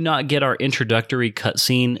we do not get our introductory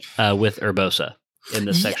cutscene with Urbosa in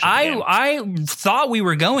this section. I thought we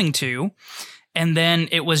were going to, and then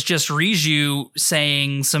it was just Riju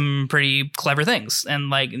saying some pretty clever things,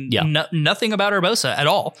 and like nothing about Urbosa at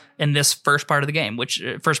all in this first part of the game,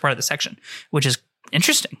 first part of the section, which is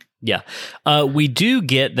interesting. We do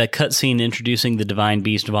get the cutscene introducing the divine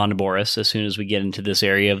beast Vaughn Naboris as soon as we get into this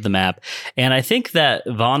area of the map. And I think that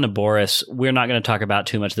Vaughn Naboris, we're not going to talk about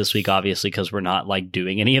too much this week, obviously, because we're not like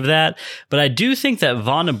doing any of that. But I do think that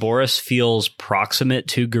Vaughn Naboris feels proximate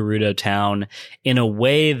to Gerudo Town in a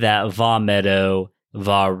way that Vah Meadow,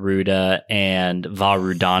 Vah Ruda, and Vah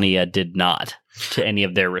Rudania did not to any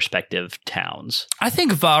of their respective towns. I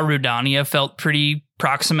think Vah Rudania felt pretty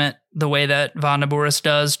proximate the way that Vaughn Naboris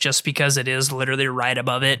does, just because it is literally right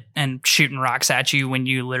above it and shooting rocks at you when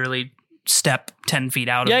you literally step 10 feet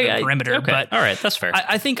out of the perimeter. Okay. But all right, that's fair.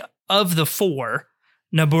 I think of the four,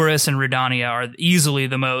 Naboris and Rudania are easily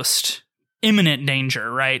the most imminent danger,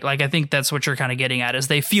 right? Like I think that's what you're kind of getting at, is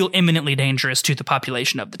they feel imminently dangerous to the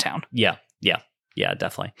population of the town. Yeah,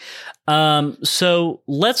 definitely. So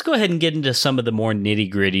let's go ahead and get into some of the more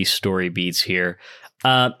nitty-gritty story beats here.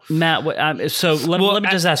 Matt, let me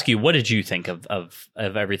just ask you, what did you think of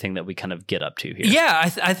everything that we kind of get up to here? Yeah,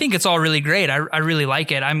 I think it's all really great. I really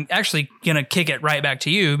like it. I'm actually going to kick it right back to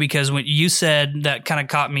you, because when you said that kind of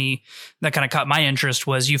caught my interest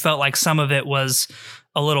was you felt like some of it was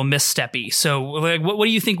a little missteppy. So like, what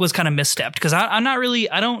do you think was kind of misstepped? Because I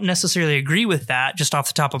don't necessarily agree with that just off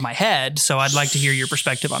the top of my head. So I'd like to hear your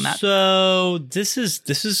perspective on that. So this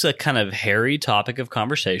is a kind of hairy topic of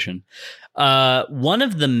conversation. One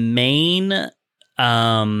of the main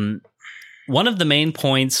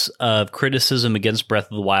points of criticism against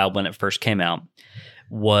Breath of the Wild when it first came out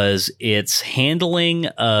was its handling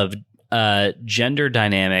of gender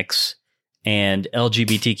dynamics and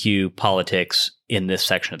LGBTQ politics in this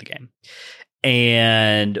section of the game.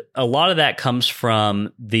 And a lot of that comes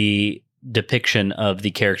from the depiction of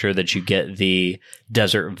the character that you get the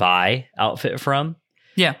Desert Vi outfit from.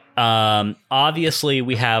 Yeah. Obviously,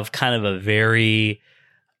 we have kind of a very,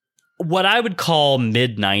 what I would call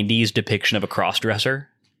mid-90s depiction of a crossdresser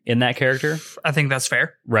in that character. I think that's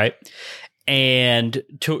fair. Right. And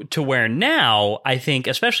to where now, I think,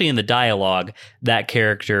 especially in the dialogue, that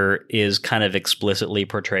character is kind of explicitly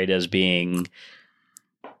portrayed as being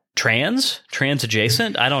trans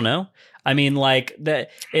adjacent. I don't know. I mean, like that,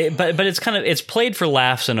 but it's played for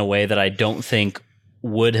laughs in a way that I don't think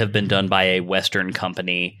would have been done by a Western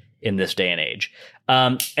company in this day and age.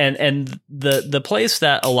 And the place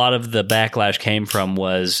that a lot of the backlash came from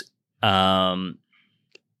was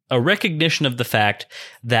a recognition of the fact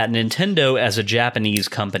that Nintendo, as a Japanese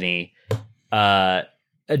company,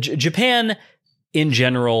 Japan in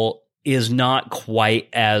general is not quite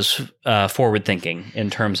as forward-thinking in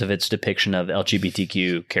terms of its depiction of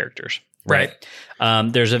LGBTQ characters. Right.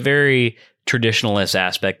 There's a very traditionalist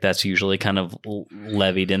aspect that's usually kind of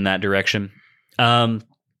levied in that direction. And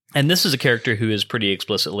this is a character who is pretty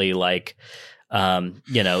explicitly like,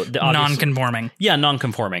 non-conforming. Yeah,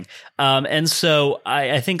 non-conforming. And so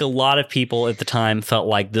I think a lot of people at the time felt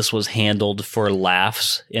like this was handled for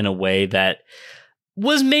laughs in a way that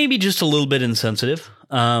was maybe just a little bit insensitive.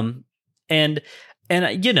 I am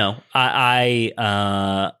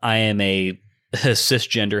a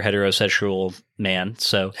cisgender heterosexual man,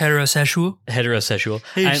 so heterosexual. I'm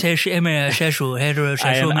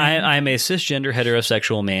a cisgender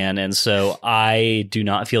heterosexual man, and so I do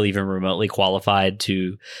not feel even remotely qualified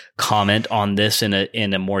to comment on this in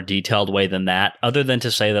a more detailed way than that, other than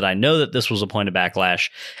to say that I know that this was a point of backlash,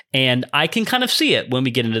 and I can kind of see it when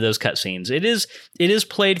we get into those cutscenes. It is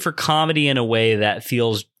played for comedy in a way that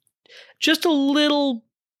feels just a little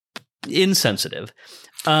insensitive.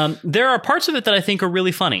 There are parts of it that I think are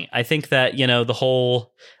really funny. I think that, the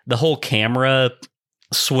whole camera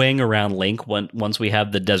swing around Link once we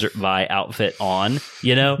have the Desert Vi outfit on,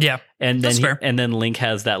 Yeah. And then Link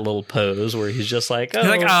has that little pose where he's just like,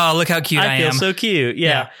 oh, look how cute I am. I feel so cute.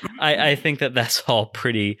 Yeah. I think that's all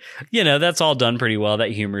pretty, that's all done pretty well.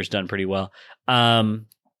 That humor is done pretty well.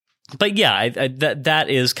 But yeah, that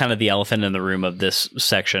is kind of the elephant in the room of this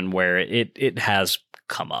section where it has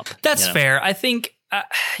come up. That's fair. I think,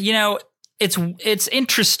 it's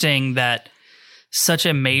interesting that such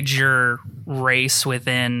a major race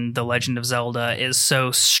within The Legend of Zelda is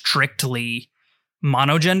so strictly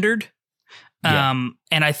monogendered. Yeah.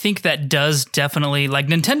 And I think that does definitely, like,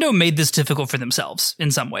 Nintendo made this difficult for themselves in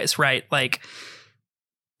some ways, right? Like,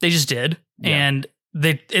 they just did. Yeah. And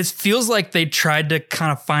it feels like they tried to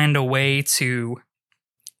kind of find a way to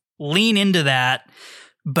lean into that,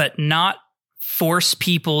 but not force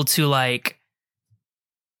people to, like,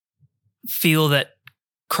 feel that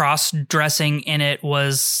cross-dressing in it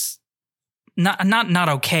was not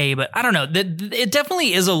okay, but I don't know. It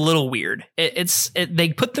definitely is a little weird.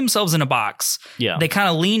 They put themselves in a box. Yeah. They kind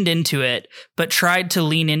of leaned into it, but tried to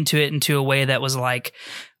lean into it into a way that was like,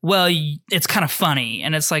 well, it's kind of funny.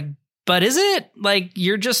 And it's like, but is it? Like,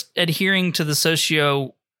 you're just adhering to the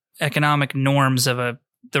socio-economic norms of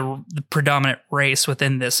the predominant race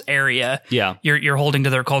within this area. Yeah. You're holding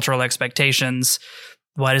to their cultural expectations.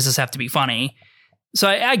 Why does this have to be funny? So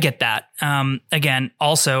I get that. Again,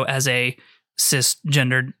 also as a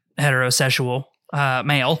cisgendered heterosexual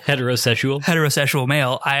male. Heterosexual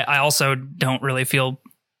male, I also don't really feel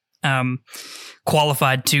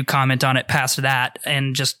qualified to comment on it past that,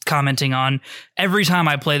 and just commenting on every time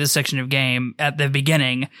I play this section of game at the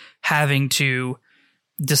beginning, having to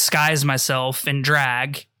disguise myself in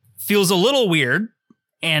drag feels a little weird.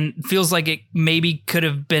 and feels like it maybe could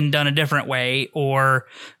have been done a different way, or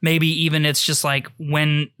maybe even it's just like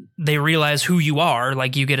when they realize who you are,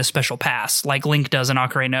 like you get a special pass, like Link does in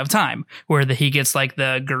Ocarina of Time, where he gets like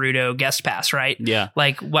the Gerudo guest pass, right? Yeah.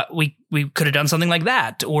 Like what we could have done something like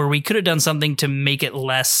that, or we could have done something to make it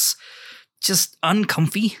less just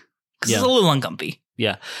uncomfy, because it's a little uncomfy.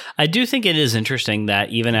 Yeah. I do think it is interesting that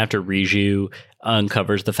even after Riju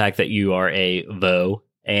uncovers the fact that you are a Vo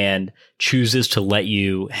and chooses to let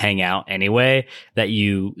you hang out anyway, that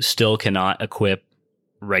you still cannot equip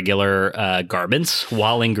regular garments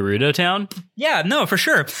while in Gerudo Town. Yeah, no, for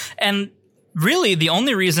sure. And really, the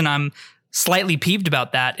only reason I'm slightly peeved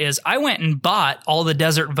about that is I went and bought all the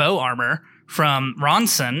Desert Vo armor from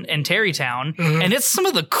Ronson in Terrytown, and it's some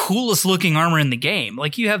of the coolest looking armor in the game.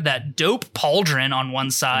 Like, you have that dope pauldron on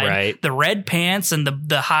one side, right, the red pants and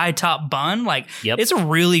the high top bun. Like, yep, it's a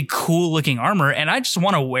really cool looking armor, and I just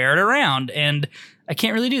want to wear it around. And I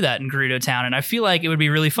can't really do that in Gerudo Town, and I feel like it would be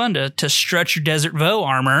really fun to stretch your Desert Vo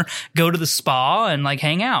armor, go to the spa, and like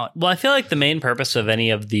hang out. Well, I feel like the main purpose of any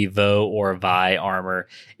of the Vo or Vi armor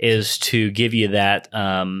is to give you that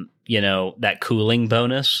that cooling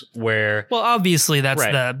bonus where... Well, obviously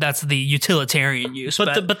that's the utilitarian use.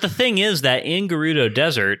 But the thing is that in Gerudo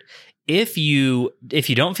Desert, if you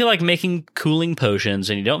don't feel like making cooling potions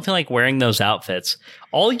and you don't feel like wearing those outfits,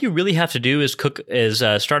 all you really have to do is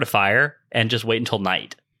start a fire and just wait until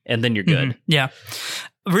night, and then you're good. Mm-hmm. Yeah.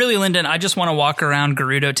 Really, Lyndon, I just want to walk around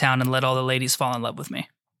Gerudo Town and let all the ladies fall in love with me.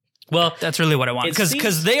 Well, that's really what I want,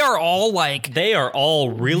 because they are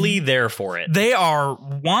all really there for it. They are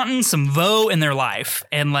wanting some Vo in their life,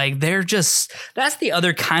 and like that's the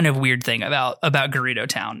other kind of weird thing about Gerudo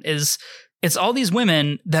Town is it's all these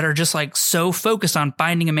women that are just like so focused on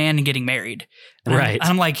finding a man and getting married. Right. And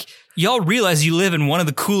I'm like, y'all realize you live in one of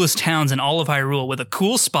the coolest towns in all of Hyrule with a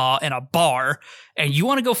cool spa and a bar, and you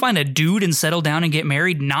want to go find a dude and settle down and get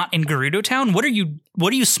married, not in Gerudo Town? What are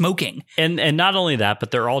you smoking? And not only that, but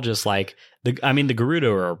they're all just like the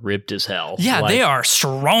Gerudo are ripped as hell. Yeah, they are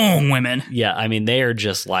strong women. Yeah, I mean they are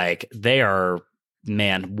just like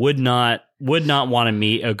would not want to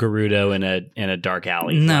meet a Gerudo in a dark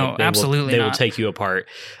alley. No, absolutely not. They will take you apart.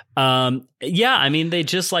 Yeah, I mean they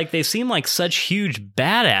seem like such huge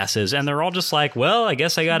badasses, and they're all just like, well, I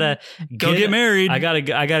guess I gotta go get married. I gotta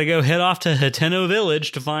go head off to Hateno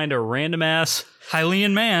Village to find a random ass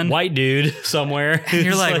Hylian man, white dude somewhere. And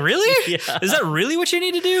you're like, really? Yeah. Is that really what you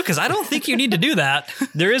need to do? Because I don't think you need to do that.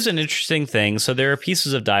 There is an interesting thing. So there are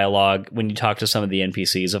pieces of dialogue when you talk to some of the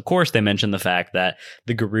NPCs. Of course, they mention the fact that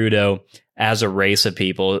the Gerudo, as a race of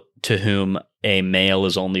people to whom a male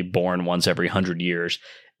is only born once every 100 years,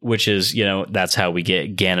 which is, that's how we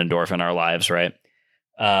get Ganondorf in our lives, right?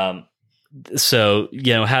 So,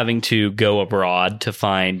 having to go abroad to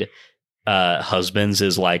find husbands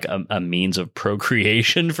is like a means of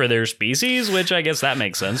procreation for their species, which I guess that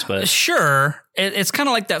makes sense. But sure, it's kind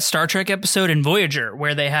of like that Star Trek episode in Voyager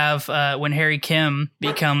where they have when Harry Kim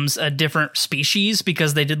becomes a different species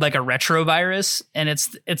because they did like a retrovirus, and it's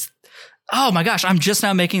oh my gosh, I'm just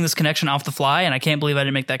now making this connection off the fly, and I can't believe I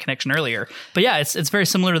didn't make that connection earlier. But yeah, it's very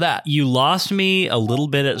similar to that. You lost me a little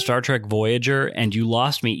bit at Star Trek Voyager, and you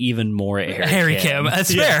lost me even more at Harry Kim.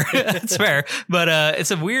 That's fair. That's fair. But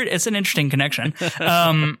it's an interesting connection.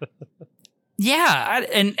 Yeah,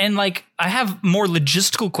 and like I have more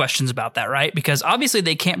logistical questions about that, right? Because obviously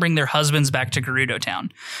they can't bring their husbands back to Gerudo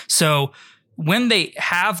Town. So when they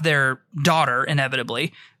have their daughter,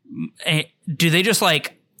 inevitably, do they just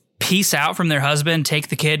like peace out from their husband, take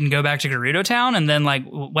the kid, and go back to Gerudo Town? And then like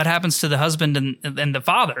what happens to the husband and the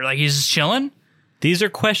father? Like he's just chilling? These are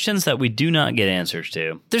questions that we do not get answers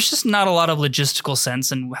to. There's just not a lot of logistical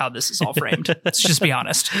sense in how this is all framed. Let's just be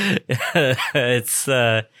honest. It's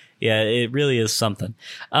yeah, it really is something.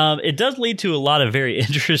 It does lead to a lot of very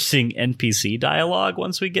interesting NPC dialogue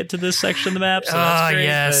once we get to this section of the map. So that's great.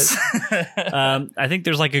 Yes. But, I think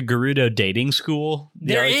there's like a Gerudo dating school.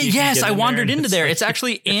 There is, yes, I wandered into there. It's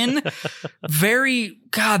actually in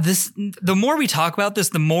the more we talk about this,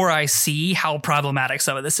 the more I see how problematic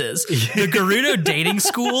some of this is. The Gerudo dating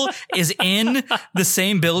school is in the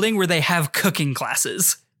same building where they have cooking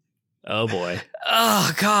classes. Oh boy.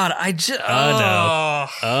 Oh God.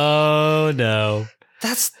 Oh no.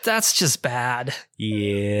 That's just bad.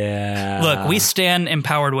 Yeah. Look, we stan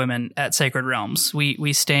empowered women at Sacred Realms.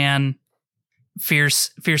 We stan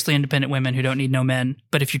fiercely independent women who don't need no men.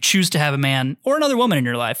 But if you choose to have a man or another woman in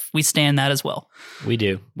your life, we stan that as well. We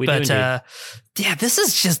do. Yeah, this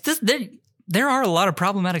is just this. there are a lot of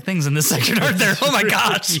problematic things in this section, aren't there? Oh my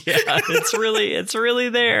gosh. Yeah, it's really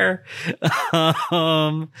there.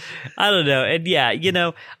 I don't know. And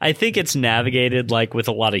yeah, I think it's navigated like with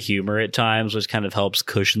a lot of humor at times, which kind of helps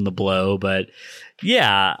cushion the blow. But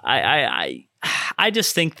yeah, I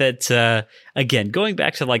just think that, again, going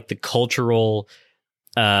back to like the cultural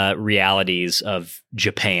realities of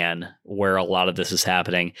Japan, where a lot of this is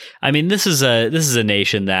happening. I mean, this is a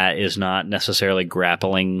nation that is not necessarily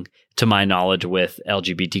grappling, to my knowledge, with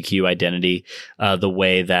LGBTQ identity the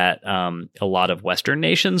way that a lot of Western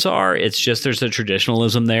nations are. It's just there's a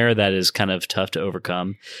traditionalism there that is kind of tough to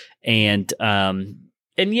overcome, and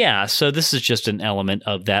yeah, so this is just an element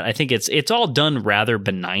of that. I think it's all done rather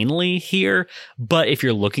benignly here, but if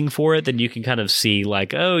you're looking for it, then you can kind of see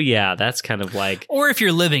like, oh yeah, that's kind of like, or if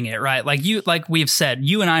you're living it, right? Like we've said,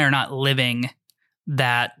 you and I are not living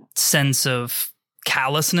that sense of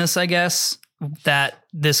callousness, I guess, that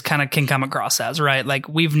this kind of can come across as, right? Like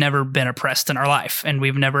we've never been oppressed in our life, and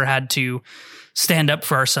we've never had to stand up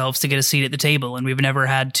for ourselves to get a seat at the table, and we've never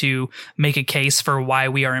had to make a case for why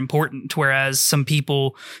we are important. Whereas some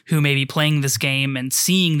people who may be playing this game and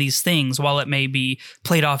seeing these things, while it may be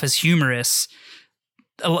played off as humorous,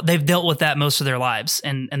 they've dealt with that most of their lives.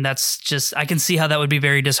 And that's just, I can see how that would be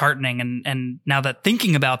very disheartening. And now that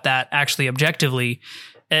thinking about that actually objectively,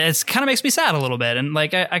 it's kind of makes me sad a little bit. And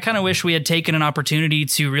like, I kind of wish we had taken an opportunity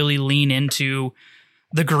to really lean into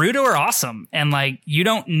the Gerudo are awesome. And like, you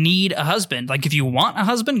don't need a husband. Like, if you want a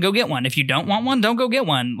husband, go get one. If you don't want one, don't go get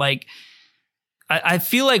one. Like, I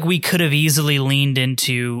feel like we could have easily leaned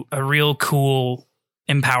into a real cool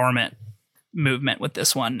empowerment movement with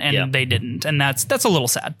this one, and they didn't. And that's a little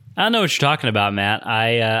sad. I know what you're talking about, Matt.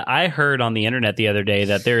 I heard on the internet the other day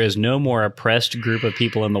that there is no more oppressed group of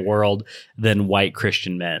people in the world than white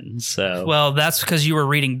Christian men. So, well, that's because you were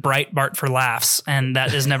reading Breitbart for laughs, and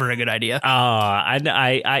that is never a good idea.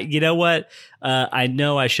 I you know what? I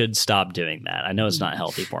know I should stop doing that. I know it's not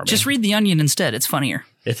healthy for me. Just read The Onion instead. It's funnier.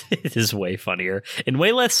 It is way funnier and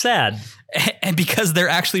way less sad. And because they're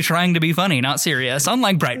actually trying to be funny, not serious,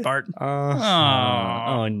 unlike Breitbart.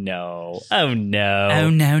 Oh no. Oh no. Oh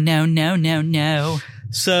no.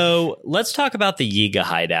 So let's talk about the Yiga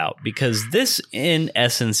hideout, because this in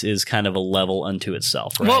essence is kind of a level unto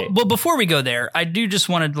itself, right? Well, before we go there, I do just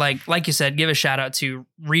want to, like you said, give a shout out to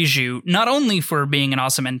Riju, not only for being an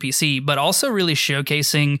awesome NPC, but also really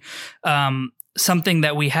showcasing something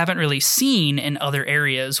that we haven't really seen in other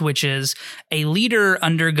areas, which is a leader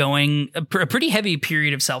undergoing a pretty heavy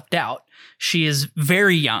period of self-doubt. She is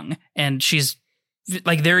very young, and she's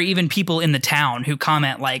like, there are even people in the town who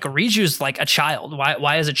comment like, Riju's like a child.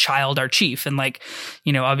 Why is a child our chief? And like,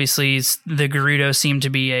 obviously the Gerudo seem to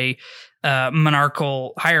be a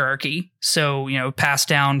monarchical hierarchy. So, passed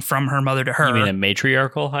down from her mother to her. You mean a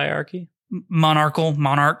matriarchal hierarchy?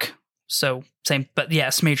 Monarch. So same, but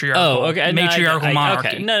yes, matriarchal. Oh, okay. Matriarchal monarchy.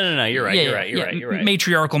 Okay. No. You're right. You're right.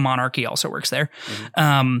 Matriarchal monarchy also works there.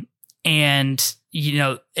 Mm-hmm.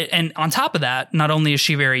 And on top of that, not only is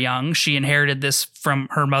she very young, she inherited this from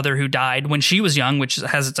her mother who died when she was young, which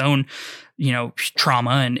has its own,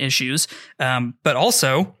 trauma and issues. But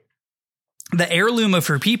also the heirloom of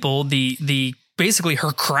her people, the basically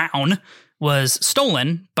her crown, was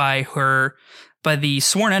stolen by the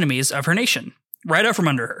sworn enemies of her nation, right out from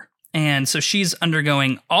under her. And so she's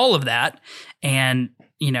undergoing all of that. And,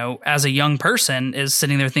 as a young person is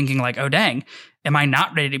sitting there thinking like, oh, dang, am I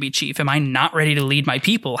not ready to be chief? Am I not ready to lead my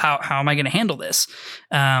people? How am I going to handle this?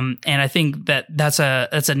 And I think that's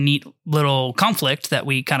a neat little conflict that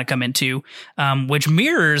we kind of come into, which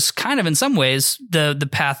mirrors kind of in some ways the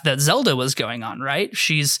path that Zelda was going on, right?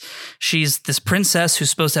 She's this princess who's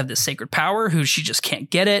supposed to have this sacred power, who she just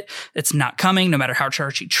can't get it. It's not coming, no matter how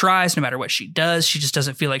hard she tries, no matter what she does. She just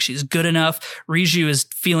doesn't feel like she's good enough. Riju is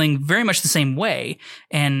feeling very much the same way.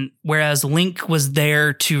 And whereas Link was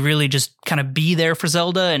there to really just kind of be there for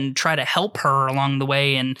Zelda and try to help her along the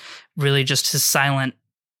way, and really just his silent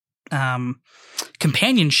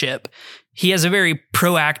companionship, he has a very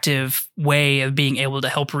proactive way of being able to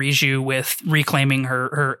help Riju with reclaiming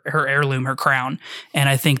her heirloom, her crown. And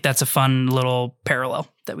I think that's a fun little parallel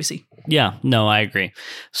that we see. Yeah, no, I agree.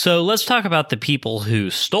 So let's talk about the people who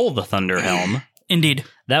stole the Thunder Helm. Indeed.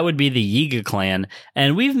 That would be the Yiga clan,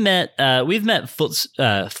 and we have met foot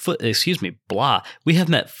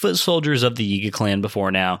soldiers of the Yiga clan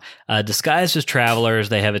before now. Disguised as travelers,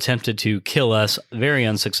 they have attempted to kill us very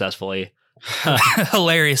unsuccessfully.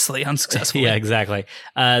 Hilariously unsuccessfully. Yeah, exactly.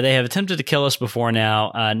 They have attempted to kill us before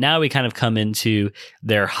now. Now we kind of come into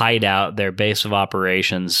their hideout, their base of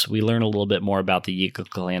operations. We learn a little bit more about the Yiga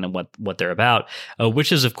clan and what they're about,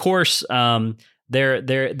 which is, of course,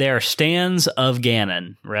 They are stands of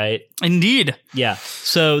Ganon, right? Indeed. Yeah.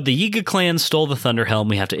 So the Yiga clan stole the Thunder Helm.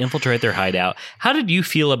 We have to infiltrate their hideout. How did you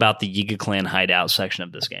feel about the Yiga clan hideout section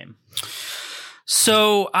of this game?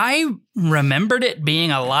 So I remembered it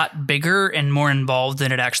being a lot bigger and more involved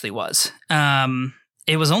than it actually was.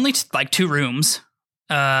 It was only like 2 rooms,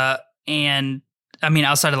 and I mean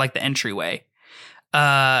outside of like the entryway.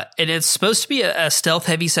 It is supposed to be a stealth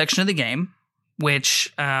heavy section of the game,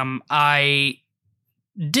 which I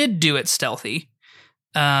did do it stealthy,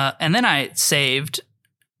 and then I saved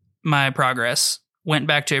my progress, went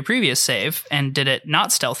back to a previous save, and did it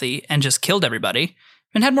not stealthy, and just killed everybody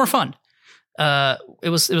and had more fun. It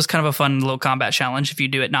was kind of a fun little combat challenge if you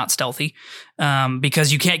do it not stealthy,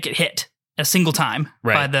 because you can't get hit a single time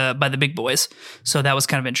by the big boys. So that was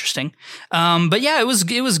kind of interesting. But yeah, it was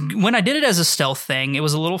when I did it as a stealth thing, it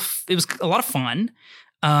was a lot of fun.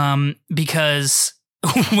 Because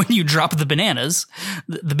when you drop the bananas,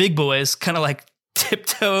 the big boys kind of like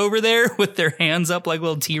tiptoe over there with their hands up like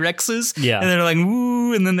little T-Rexes. Yeah. And they're like,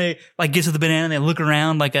 woo, and then they like get to the banana and they look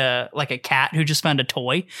around like a cat who just found a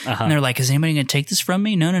toy. And they're like, is anybody going to take this from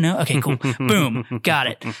me? No. Okay, cool. Boom. Got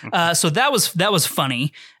it. So that was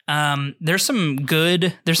funny. There's some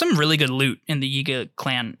really good loot in the Yiga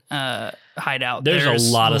clan hideout. There's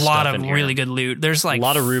a lot of stuff in here. Really good loot. There's like a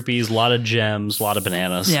lot of rupees, a lot of gems, a lot of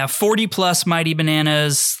bananas. Yeah, 40 plus mighty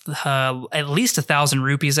bananas, at least 1,000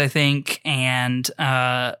 rupees, I think, and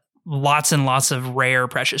lots and lots of rare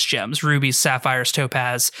precious gems: rubies, sapphires,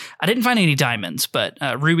 topaz. I didn't find any diamonds, but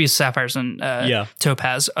rubies, sapphires, and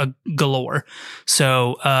topaz galore.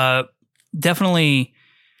 So definitely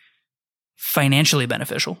financially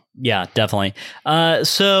beneficial. Yeah, definitely.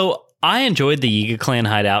 So I enjoyed the Yiga clan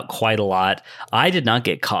hideout quite a lot. I did not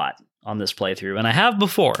get caught on this playthrough, and I have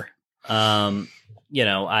before. I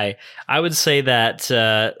would say that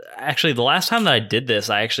actually the last time that I did this,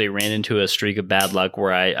 I actually ran into a streak of bad luck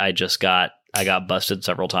where I got busted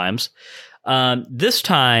several times. This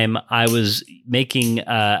time I was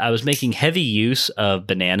making heavy use of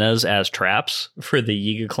bananas as traps for the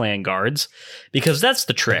Yiga clan guards, because that's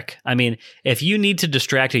the trick. I mean, if you need to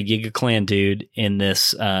distract a Yiga clan dude in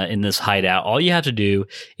this hideout, all you have to do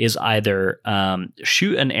is either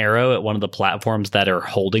shoot an arrow at one of the platforms that are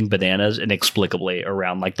holding bananas inexplicably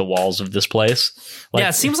around like the walls of this place. Like, yeah,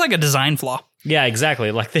 it seems like a design flaw. Yeah,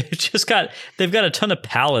 exactly. Like they've got a ton of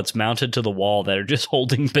pallets mounted to the wall that are just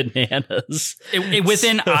holding bananas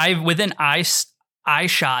within eye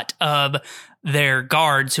shot of their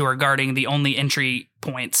guards who are guarding the only entry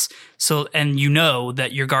points. So, and you know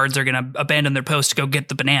that your guards are going to abandon their post to go get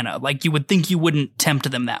the banana. Like you would think you wouldn't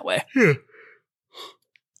tempt them that way. Yeah.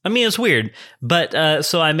 I mean, it's weird, but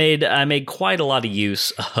so I made quite a lot of use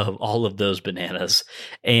of all of those bananas,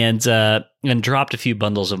 and dropped a few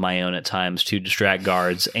bundles of my own at times to distract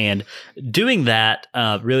guards. And doing that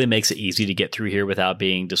really makes it easy to get through here without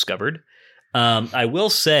being discovered. I will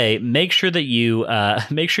say, make sure you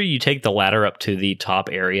take the ladder up to the top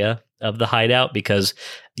area of the hideout, because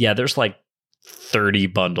there's like 30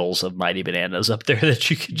 bundles of mighty bananas up there that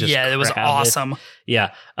you could just it was awesome.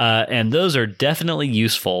 Yeah, and those are definitely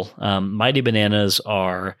useful. Mighty bananas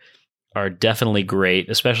are definitely great,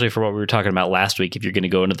 especially for what we were talking about last week. If you're going to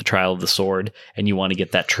go into the Trial of the Sword and you want to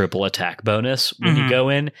get that triple attack bonus when you go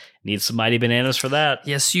in, need some mighty bananas for that.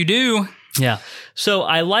 Yes, you do. Yeah. So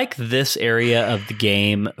I like this area of the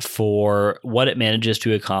game for what it manages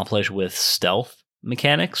to accomplish with stealth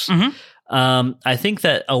mechanics. I think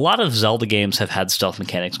that a lot of Zelda games have had stealth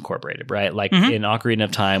mechanics incorporated, right? Like in Ocarina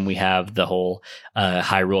of Time, we have the whole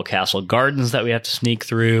Hyrule Castle gardens that we have to sneak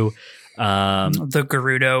through. The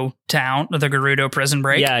Gerudo town, the Gerudo prison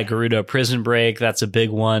break. Yeah, Gerudo prison break. That's a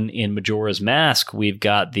big one. In Majora's Mask, we've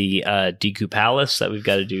got the Deku Palace that we've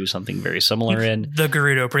got to do something very similar in. The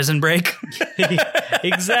Gerudo prison break.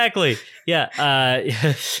 Exactly. Yeah.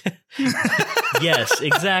 Yes,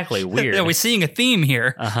 exactly. Weird. Yeah, we're seeing a theme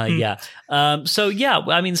here. Yeah.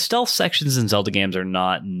 I mean, stealth sections in Zelda games are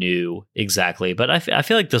not new exactly, but I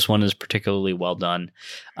feel like this one is particularly well done.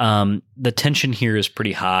 The tension here is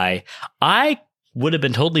pretty high. I would have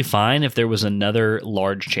been totally fine if there was another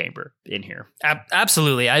large chamber in here.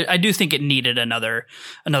 Absolutely. I do think it needed another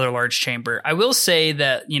large chamber. I will say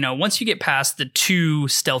that, once you get past the 2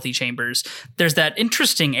 stealthy chambers, there's that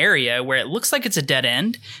interesting area where it looks like it's a dead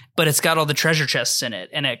end, but it's got all the treasure chests in it,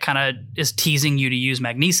 and it kind of is teasing you to use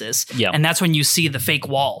magnesis. Yeah. And that's when you see the fake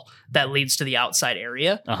wall that leads to the outside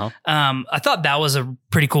area. I thought that was a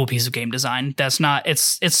pretty cool piece of game design.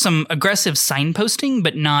 It's some aggressive signposting,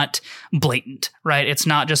 but not blatant, right? It's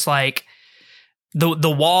not just like,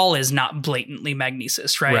 the wall is not blatantly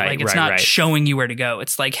magnesis, right? Like it's not showing you where to go.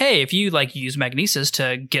 It's like, hey, if you like use magnesis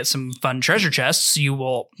to get some fun treasure chests, you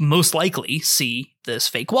will most likely see this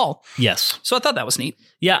fake wall. Yes. So I thought that was neat.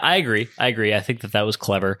 Yeah, I agree. I think that was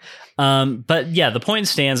clever. But yeah, the point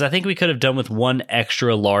stands. I think we could have done with one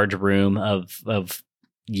extra large room of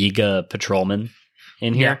Yiga patrolmen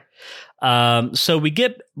in here. Yeah. So we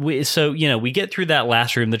get through that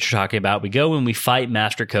last room that you're talking about. We go and we fight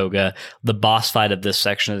Master Koga, the boss fight of this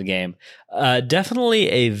section of the game. Definitely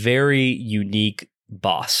a very unique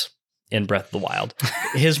boss in Breath of the Wild.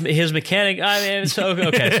 His mechanic. I mean, so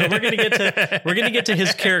okay. So we're gonna get to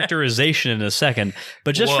his characterization in a second.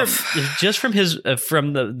 But just from his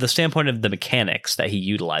from the standpoint of the mechanics that he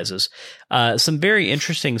utilizes, some very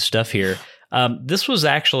interesting stuff here. This was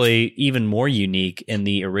actually even more unique in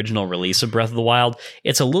the original release of Breath of the Wild.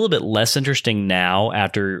 It's a little bit less interesting now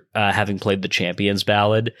after having played the Champions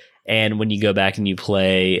Ballad. And when you go back and you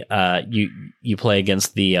play, you play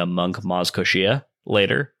against the monk Maz Koshia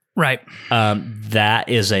later. Right. That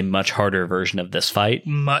is a much harder version of this fight.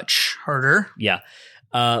 Much harder. Yeah.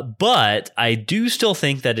 But I do still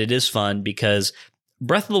think that it is fun because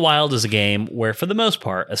Breath of the Wild is a game where, for the most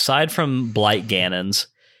part, aside from Blight Ganons,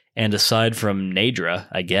 and aside from Naydra,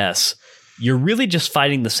 I guess, you're really just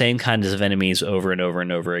fighting the same kinds of enemies over and over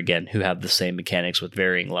and over again who have the same mechanics with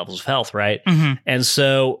varying levels of health, right? Mm-hmm. And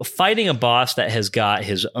so fighting a boss that has got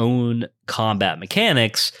his own combat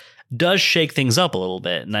mechanics does shake things up a little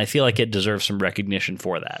bit, and I feel like it deserves some recognition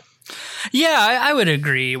for that. Yeah, I would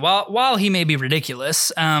agree. While he may be ridiculous,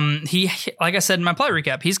 he, like I said in my plot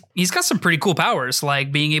recap, he's got some pretty cool powers,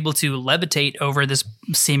 like being able to levitate over this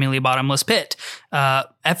seemingly bottomless pit,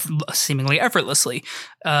 seemingly effortlessly,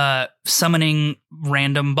 summoning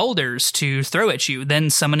random boulders to throw at you, then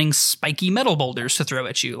summoning spiky metal boulders to throw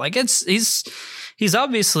at you. Like he's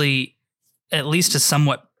obviously at least a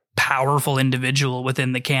somewhat powerful individual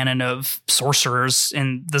within the canon of sorcerers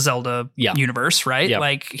in the Zelda universe, right? Yeah.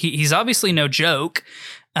 Like he's obviously no joke,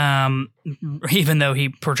 even though he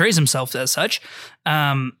portrays himself as such.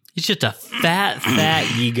 He's just a fat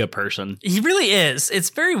Yiga person. He really is. It's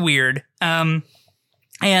very weird. And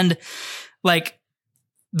like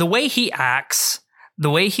the way he acts,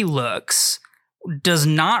 the way he looks does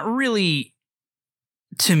not really,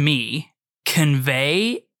 to me,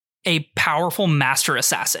 convey a powerful master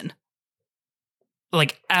assassin,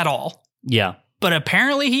 like at all. Yeah. But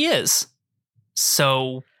apparently he is.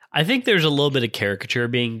 So I think there's a little bit of caricature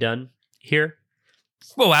being done here.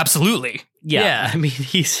 Oh, absolutely. Yeah. I mean,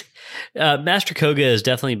 he's Master Koga is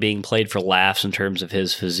definitely being played for laughs in terms of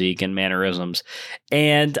his physique and mannerisms.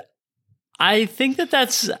 And I think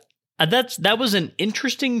that was an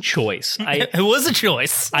interesting choice. It was a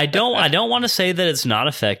choice. I don't want to say that it's not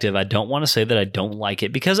effective. I don't want to say that I don't like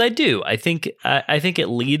it, because I do. I think it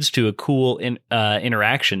leads to a cool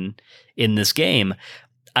interaction in this game.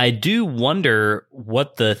 I do wonder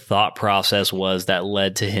what the thought process was that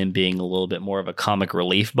led to him being a little bit more of a comic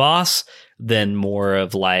relief boss than more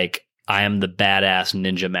of like, I am the badass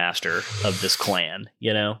ninja master of this clan,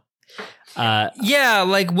 you know? Yeah,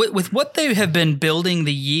 like with what they have been building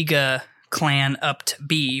the Yiga clan up to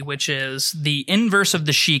be, which is the inverse of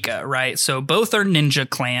the Sheikah, right? So both are ninja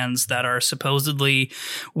clans that are supposedly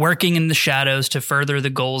working in the shadows to further the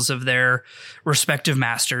goals of their respective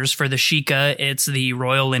masters. For the Sheikah, it's the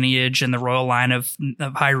royal lineage and the royal line of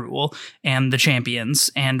Hyrule and the champions.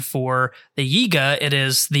 And for the Yiga, it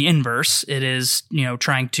is the inverse. It is,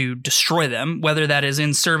 trying to destroy them, whether that is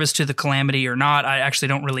in service to the Calamity or not. I actually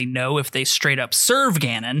don't really know if they straight up serve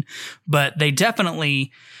Ganon, but they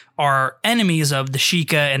definitely are enemies of the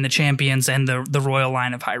Sheikah and the champions and the royal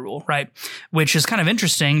line of Hyrule, right? Which is kind of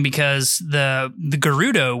interesting because the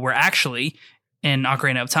Gerudo were actually, in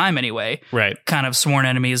Ocarina of Time anyway, right, kind of sworn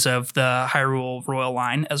enemies of the Hyrule royal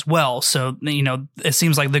line as well. So, it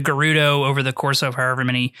seems like the Gerudo over the course of however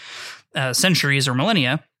many centuries or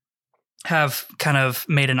millennia have kind of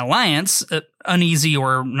made an alliance, uneasy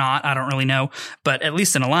or not, I don't really know, but at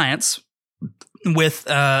least an alliance with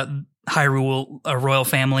Hyrule, a royal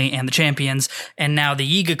family, and the champions. And now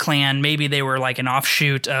the Yiga clan, maybe they were like an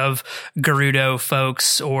offshoot of Gerudo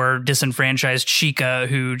folks or disenfranchised Sheikah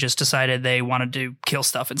who just decided they wanted to kill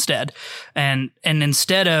stuff instead. And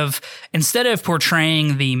instead of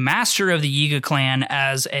portraying the master of the Yiga clan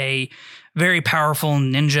as a very powerful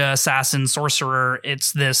ninja assassin sorcerer,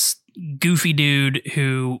 it's this goofy dude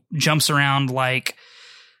who jumps around like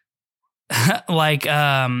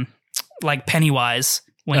Pennywise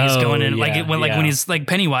when he's going in, when he's like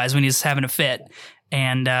Pennywise when he's having a fit,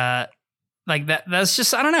 and like that's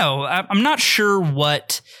just, I don't know. I'm not sure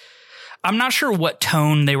what I'm not sure what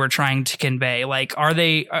tone they were trying to convey. Like,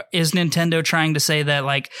 is Nintendo trying to say that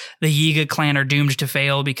like the Yiga clan are doomed to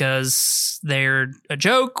fail because they're a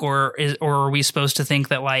joke, or are we supposed to think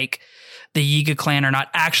that like the Yiga clan are not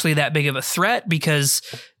actually that big of a threat? Because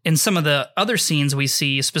in some of the other scenes we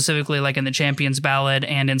see, specifically like in the Champion's Ballad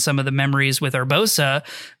and in some of the memories with Urbosa,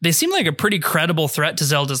 they seem like a pretty credible threat to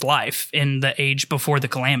Zelda's life in the age before the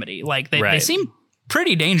Calamity. Like they seem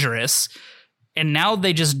pretty dangerous, and now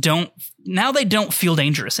they don't feel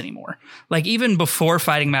dangerous anymore. Like even before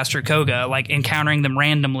fighting Master Koga, like encountering them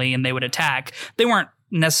randomly and they would attack, they weren't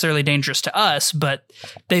necessarily dangerous to us, but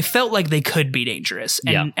they felt like they could be dangerous.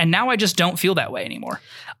 And now I just don't feel that way anymore.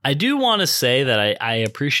 I do want to say that I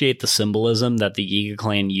appreciate the symbolism that the Yiga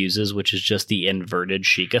clan uses, which is just the inverted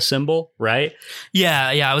Sheikah symbol, right? Yeah,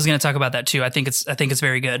 I was going to talk about that too. I think it's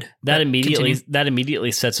very good. That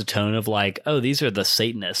immediately sets a tone of like, oh, these are the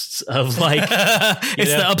Satanists of like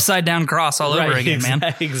it's the upside down cross all over again,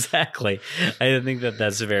 man. Exactly. I think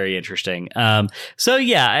that's very interesting. So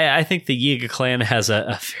yeah, I think the Yiga clan has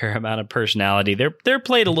a fair amount of personality. They're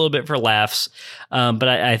played a little bit for laughs, but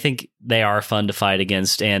I think they are fun to fight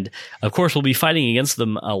against. And of course, we'll be fighting against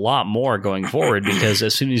them a lot more going forward, because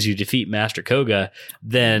as soon as you defeat Master Koga,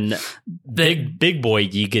 then big boy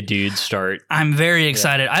Yiga dudes start. I'm very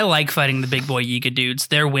excited. I like fighting the big boy Yiga dudes.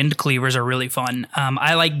 Their wind cleavers are really fun.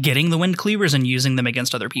 I like getting the wind cleavers and using them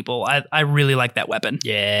against other people. I really like that weapon.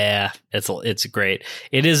 Yeah, it's great.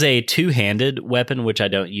 It is a two-handed weapon, which I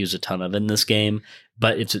don't use a ton of in this game.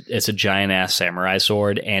 But it's a giant ass samurai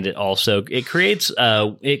sword, and it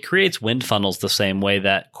creates wind funnels the same way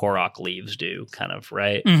that Korok leaves do, kind of,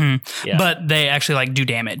 right? Mm-hmm. Yeah. But they actually like do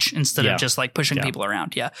damage instead of just like pushing people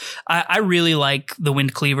around. Yeah, I really like the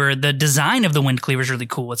wind cleaver. The design of the wind cleaver is really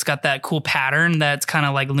cool. It's got that cool pattern that's kind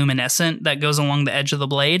of like luminescent that goes along the edge of the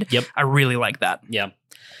blade. Yep, I really like that. Yeah.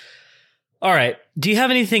 All right. Do you have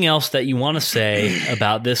anything else that you want to say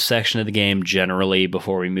about this section of the game generally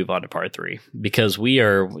before we move on to part 3? Because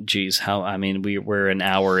we're an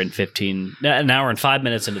hour and 5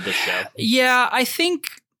 minutes into this show. Yeah, I think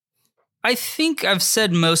I've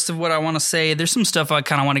said most of what I want to say. There's some stuff I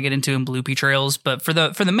kind of want to get into in Bloopy Trails, but for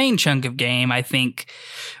the main chunk of game, I think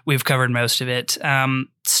we've covered most of it.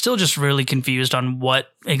 Still just really confused on what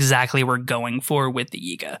exactly we're going for with the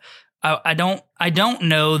Yiga. I don't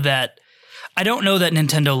know that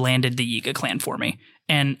Nintendo landed the Yiga clan for me.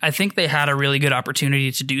 And I think they had a really good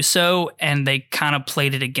opportunity to do so, and they kind of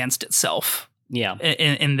played it against itself. Yeah.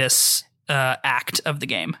 In this act of the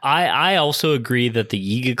game. I also agree that the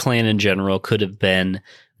Yiga clan in general could have been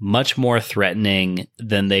much more threatening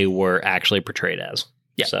than they were actually portrayed as.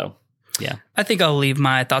 Yeah. So, yeah. I think I'll leave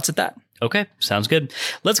my thoughts at that. Okay, sounds good.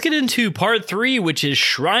 Let's get into part 3, which is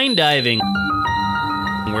shrine diving,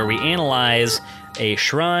 where we analyze a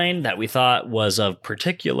shrine that we thought was of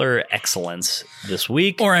particular excellence this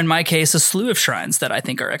week. Or in my case, a slew of shrines that I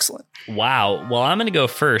think are excellent. Wow. Well, I'm going to go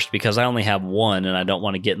first because I only have one and I don't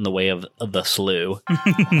want to get in the way of the slew.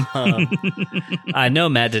 I know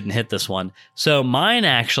Matt didn't hit this one. So mine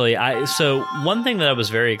actually, one thing that I was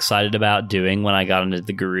very excited about doing when I got into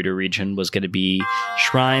the Gerudo region was going to be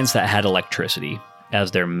shrines that had electricity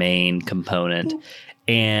as their main component.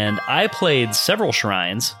 And I played several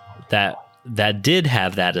shrines that did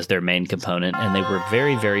have that as their main component, and they were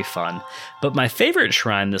very, very fun. But my favorite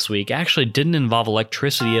shrine this week actually didn't involve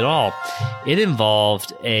electricity at all. It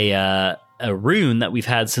involved a rune that we've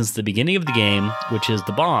had since the beginning of the game, which is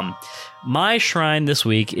the bomb. My shrine this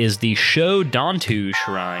week is the Sho Dantu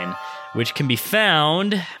shrine, which can be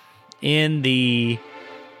found in the...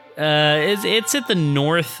 it's at the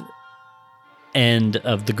north end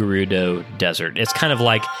of the Gerudo Desert. It's kind of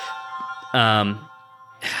like...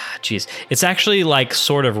 it's actually like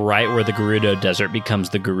sort of right where the Gerudo Desert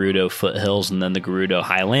becomes the Gerudo Foothills and then the Gerudo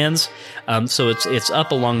Highlands. So it's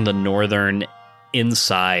up along the northern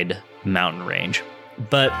inside mountain range.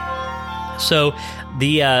 But so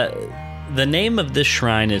the name of this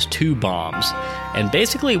shrine is Two Bombs. And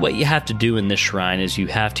basically what you have to do in this shrine is you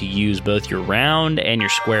have to use both your round and your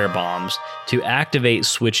square bombs to activate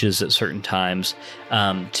switches at certain times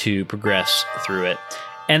to progress through it.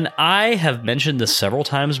 And I have mentioned this several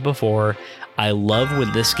times before. I love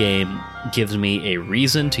when this game gives me a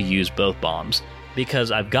reason to use both bombs,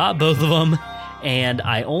 because I've got both of them and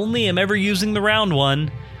I only am ever using the round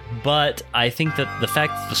one. But I think that the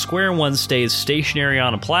fact that the square one stays stationary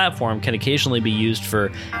on a platform can occasionally be used for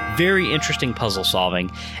very interesting puzzle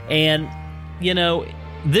solving. And,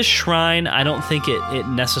 this shrine, I don't think it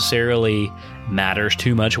necessarily matters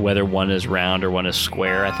too much whether one is round or one is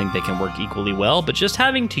square. I think they can work equally well, but just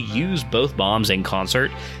having to use both bombs in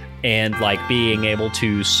concert and like being able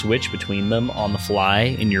to switch between them on the fly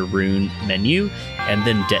in your rune menu and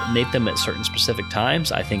then detonate them at certain specific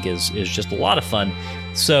times, I think is just a lot of fun.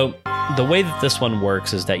 So the way that this one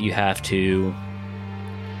works is that you have to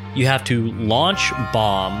launch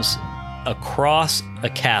bombs across a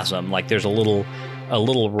chasm. Like there's a little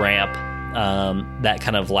ramp that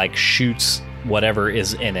kind of like shoots whatever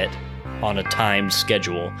is in it on a timed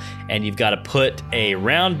schedule, and you've got to put a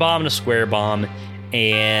round bomb and a square bomb,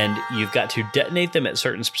 and you've got to detonate them at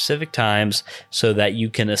certain specific times so that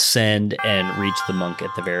you can ascend and reach the monk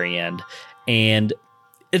at the very end. And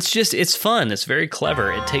it's fun. It's very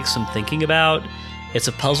clever. It takes some thinking about. It's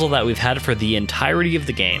a puzzle that we've had for the entirety of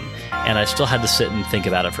the game, and I still had to sit and think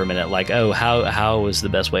about it for a minute, like, oh, how is the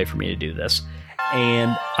best way for me to do this?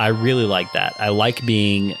 And I really like that. I like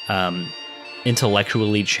being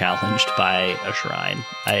intellectually challenged by a shrine.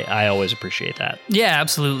 I always appreciate that. Yeah,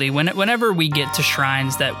 absolutely. Whenever we get to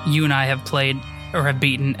shrines that you and I have played or have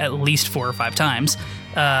beaten at least 4 or 5 times,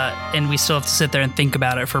 and we still have to sit there and think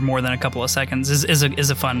about it for more than a couple of seconds, is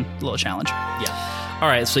a fun little challenge. Yeah. All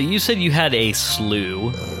right, so you said you had a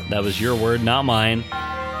slew. That was your word, not mine.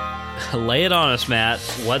 Lay it on us, Matt.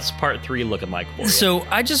 What's part 3 looking like for you? So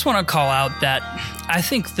I just want to call out that I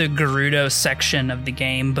think the Gerudo section of the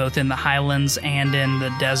game, both in the Highlands and in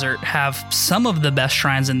the desert, have some of the best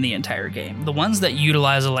shrines in the entire game. The ones that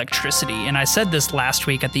utilize electricity. And I said this last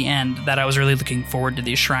week at the end that I was really looking forward to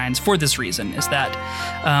these shrines for this reason, is that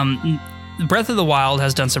Breath of the Wild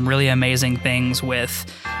has done some really amazing things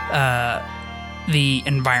with the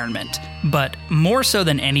environment, but more so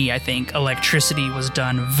than any, I think electricity was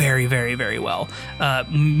done very, very, very well.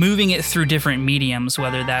 Moving it through different mediums,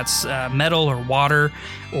 whether that's metal or water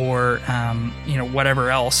or whatever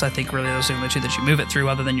else. I think really those are the only 2 that you move it through,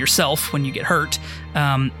 other than yourself when you get hurt.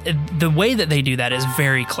 The way that they do that is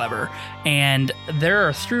very clever, and there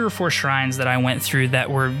are 3 or 4 shrines that I went through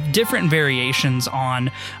that were different variations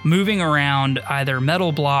on moving around either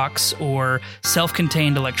metal blocks or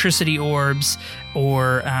self-contained electricity orbs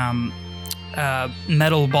or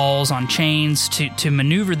metal balls on chains to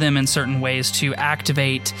maneuver them in certain ways to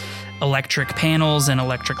activate electric panels and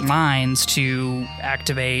electric lines, to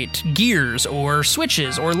activate gears or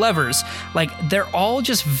switches or levers. Like, they're all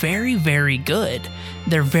just very, very good.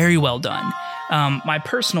 They're very well done. My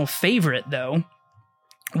personal favorite, though,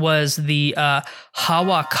 was the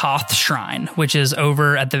Hawa Koth Shrine, which is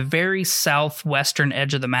over at the very southwestern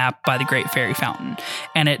edge of the map by the Great Fairy Fountain.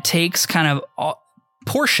 And it takes kind of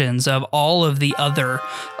portions of all of the other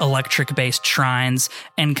electric-based shrines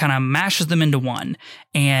and kind of mashes them into one.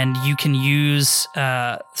 And you can use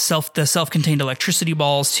the self-contained electricity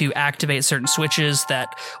balls to activate certain switches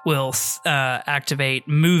that will activate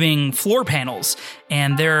moving floor panels.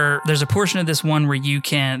 And there's a portion of this one where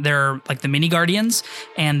there are like the mini guardians,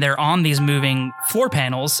 and they're on these moving floor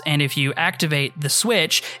panels. And if you activate the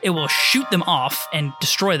switch, it will shoot them off and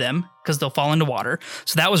destroy them, because they'll fall into water.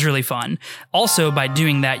 So that was really fun. Also, by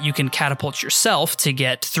doing that, you can catapult yourself to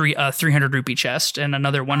get 300 rupee chest and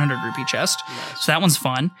another 100 rupee chest. Nice. So that one's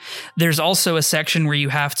fun. There's also a section where you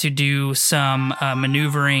have to do some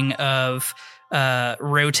maneuvering of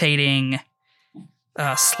rotating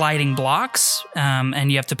sliding blocks,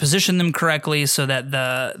 and you have to position them correctly so that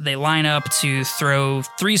they line up to throw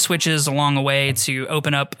 3 switches along the way to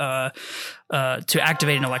open up to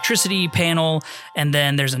activate an electricity panel. And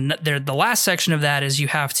then the last section of that is you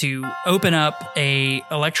have to open up a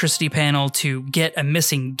electricity panel to get a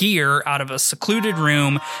missing gear out of a secluded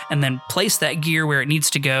room, and then place that gear where it needs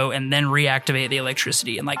to go, and then reactivate the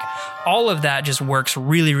electricity. And like, all of that just works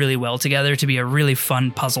really, really well together to be a really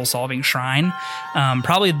fun puzzle solving shrine.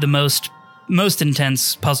 Probably the most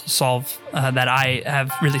intense puzzle solve that I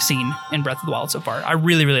have really seen in Breath of the Wild so far. I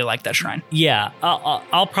really, really like that shrine. Yeah,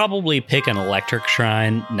 I'll probably pick an electric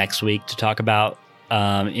shrine next week to talk about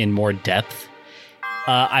in more depth.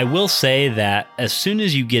 I will say that as soon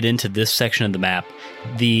as you get into this section of the map,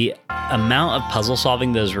 the amount of puzzle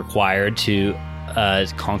solving that is required to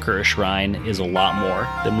conquer a shrine is a lot more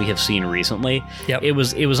than we have seen recently. Yep. It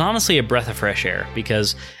was honestly a breath of fresh air,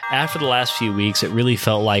 because after the last few weeks, it really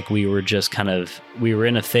felt like we were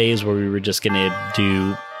in a phase where we were just going to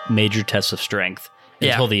do major tests of strength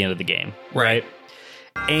until the end of the game. Right.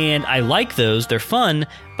 And I like those. They're fun,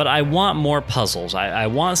 but I want more puzzles. I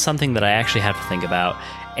want something that I actually have to think about.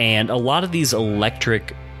 And a lot of these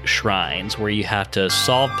electric shrines where you have to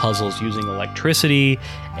solve puzzles using electricity,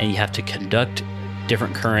 and you have to conduct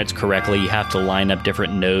different currents correctly. You have to line up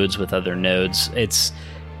different nodes with other nodes. It's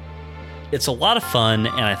a lot of fun,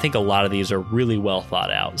 and I think a lot of these are really well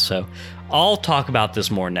thought out. So I'll talk about this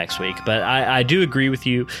more next week, but I do agree with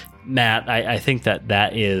you. Matt, I think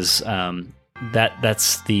that is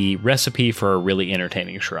that's the recipe for a really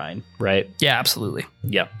entertaining shrine, right? Yeah, absolutely.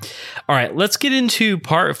 Yeah. All right, let's get into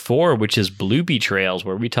part 4, which is Bloopy Trails,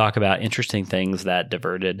 where we talk about interesting things that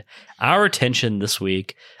diverted our attention this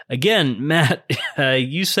week. Again, Matt,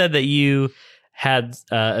 you said that you had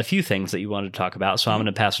a few things that you wanted to talk about, so I'm going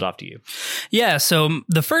to pass it off to you. Yeah, so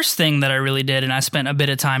the first thing that I really did, and I spent a bit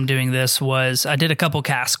of time doing this, was I did a couple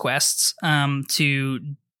cast quests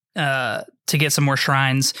to get some more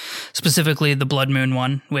shrines, specifically the Blood Moon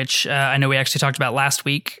one, which I know we actually talked about last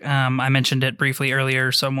week. I mentioned it briefly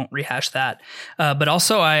earlier, so I won't rehash that. But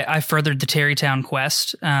also, I furthered the Tarrytown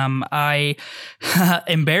quest. I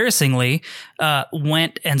embarrassingly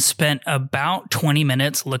went and spent about 20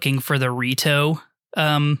 minutes looking for the Rito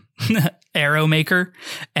arrow maker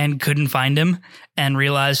and couldn't find him, and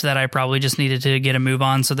realized that I probably just needed to get a move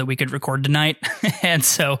on so that we could record tonight. And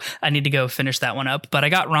so I need to go finish that one up. But I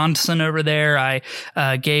got Ronson over there.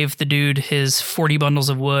 I gave the dude his 40 bundles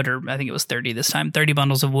of wood, or I think it was 30 this time, 30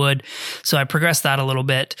 bundles of wood. So I progressed that a little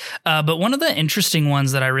bit. But one of the interesting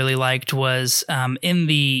ones that I really liked was in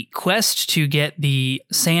the quest to get the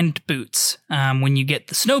sand boots. When you get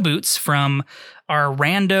the snow boots from our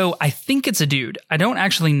rando, I think it's a dude. I don't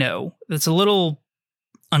actually know. It's a little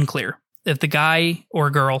unclear if the guy or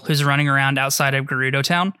girl who's running around outside of Gerudo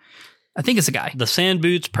Town. I think it's a guy. The sand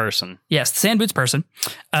boots person. Yes, the sand boots person.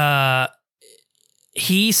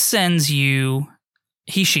 He sends you,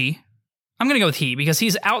 she. I'm going to go with he because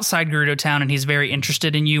he's outside Gerudo Town and he's very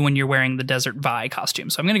interested in you when you're wearing the Desert Vi costume.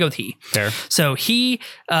 So I'm going to go with he. Fair. So he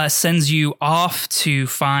sends you off to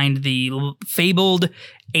find the fabled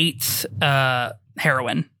 8th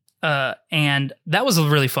heroine. And that was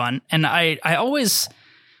really fun. And I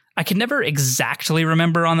can never exactly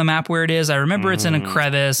remember on the map where it is. I remember it's in a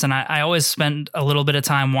crevice, and I always spend a little bit of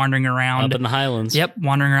time wandering around. Up in the Highlands. Yep,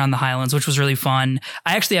 wandering around the Highlands, which was really fun.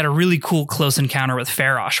 I actually had a really cool close encounter with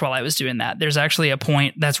Farosh while I was doing that. There's actually a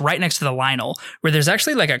point that's right next to the Lionel where there's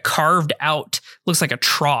actually like a carved out, looks like a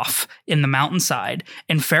trough in the mountainside,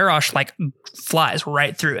 and Farosh like flies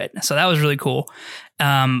right through it. So that was really cool.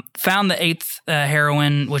 Found the 8th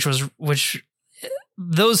heroine, which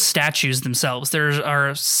those statues themselves, there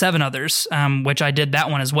are 7 others, which I did that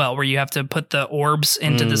one as well, where you have to put the orbs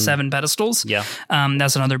into the 7 pedestals. Yeah.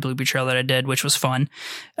 That's another Bloopy Trail that I did, which was fun.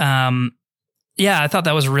 Yeah, I thought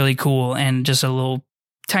that was really cool, and just a little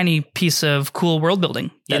tiny piece of cool world building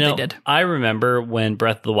that they did. I remember when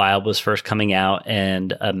Breath of the Wild was first coming out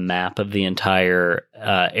and a map of the entire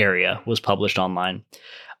area was published online.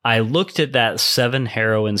 I looked at that 7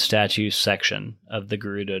 heroine statue section of the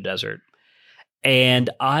Gerudo Desert, and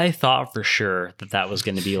I thought for sure that was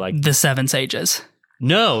going to be like the 7 sages.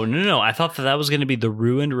 No. I thought that was going to be the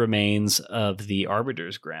ruined remains of the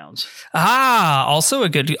Arbiter's grounds. Also a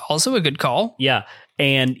good call. Yeah.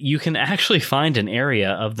 And you can actually find an area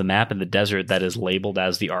of the map in the desert that is labeled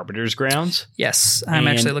as the Arbiter's grounds. Yes, I'm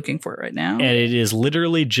actually looking for it right now. And it is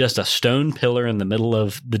literally just a stone pillar in the middle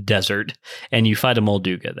of the desert, and you fight a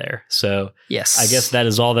Molduga there. So yes, I guess that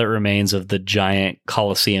is all that remains of the giant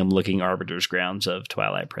Colosseum-looking Arbiter's grounds of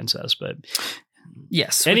Twilight Princess. But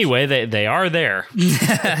yes. Anyway, they are there.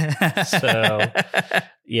 So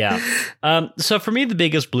yeah. So for me, the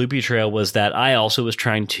biggest Bloopy Trail was that I also was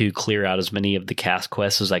trying to clear out as many of the cast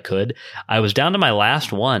quests as I could. I was down to my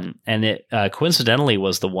last one, and it coincidentally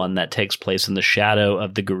was the one that takes place in the shadow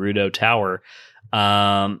of the Gerudo Tower.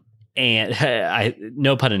 And I,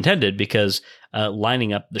 no pun intended, because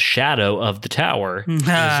lining up the shadow of the tower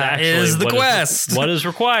is the quest. What is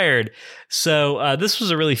required. So this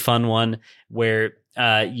was a really fun one where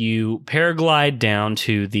you paraglide down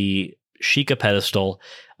to the Sheikah pedestal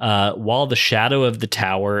while the shadow of the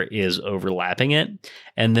tower is overlapping it.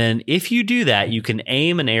 And then if you do that, you can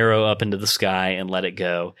aim an arrow up into the sky and let it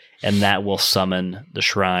go, and that will summon the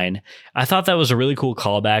shrine. I thought that was a really cool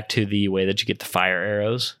callback to the way that you get the fire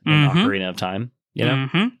arrows in Ocarina of Time. You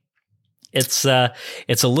know, it's a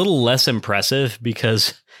little less impressive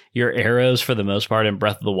because your arrows, for the most part, in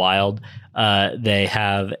Breath of the Wild, they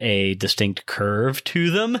have a distinct curve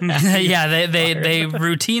to them. Yeah, they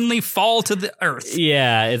routinely fall to the earth.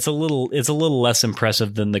 Yeah, it's a little less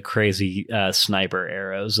impressive than the crazy sniper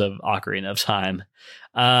arrows of Ocarina of Time.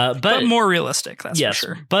 But more realistic, that's for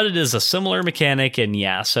sure. But it is a similar mechanic, and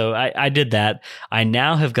yeah, so I did that. I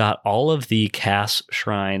now have got all of the Cass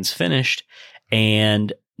shrines finished,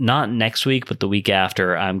 and not next week, but the week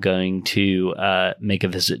after, I'm going to make a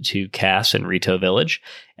visit to Cass and Rito Village,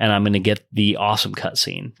 and I'm going to get the awesome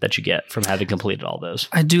cutscene that you get from having completed all those.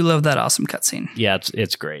 I do love that awesome cutscene. Yeah,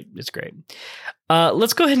 it's great. It's great.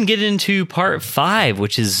 Let's go ahead and get into part 5,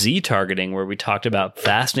 which is Z targeting, where we talked about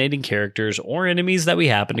fascinating characters or enemies that we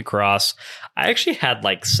happened across. I actually had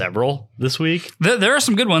like several this week. There are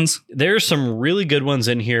some good ones. There's some really good ones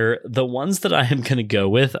in here. The ones that I am going to go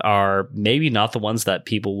with are maybe not the ones that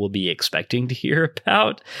people will be expecting to hear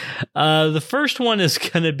about. The first one is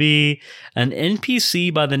going to be an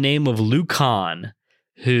NPC by the name of Lucan,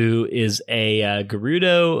 who is a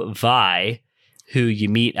Gerudo Vi, who you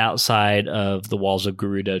meet outside of the walls of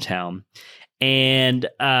Gerudo Town. And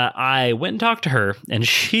I went and talked to her, and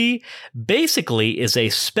she basically is a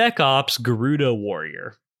Spec Ops Gerudo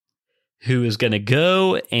warrior who is going to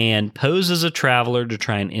go and pose as a traveler to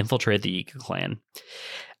try and infiltrate the Yika clan.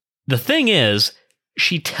 The thing is,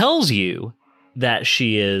 she tells you that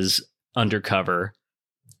she is undercover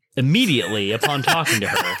immediately upon talking to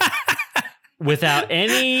her. Without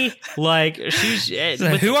any, like,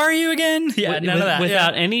 who are you again? Yeah, none of that.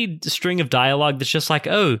 Without any string of dialogue that's just like,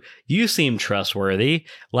 oh, you seem trustworthy.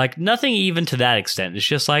 Like, nothing even to that extent. It's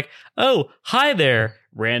just like, oh, hi there,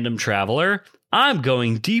 random traveler. I'm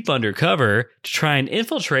going deep undercover to try and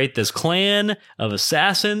infiltrate this clan of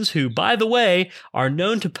assassins who, by the way, are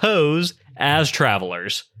known to pose as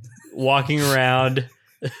travelers walking around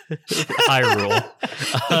Hyrule.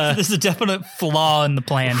 There's a definite flaw in the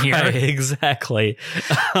plan here. Right, exactly.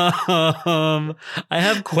 I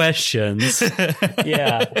have questions.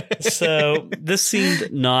 Yeah. So this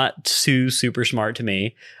seemed not too super smart to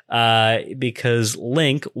me, because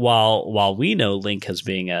Link, while we know Link as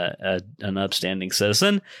being an upstanding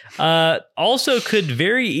citizen, also could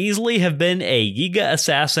very easily have been a Yiga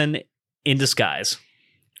assassin in disguise.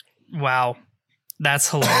 Wow, that's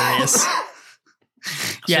hilarious.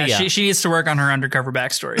 Yeah, so, she needs to work on her undercover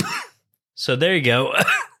backstory. So there you go.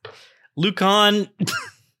 Lucan,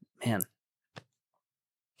 man.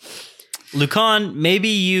 Lucan, maybe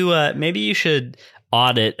you should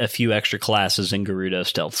audit a few extra classes in Gerudo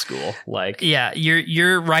Stealth School. Like, yeah,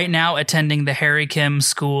 you're right now attending the Harry Kim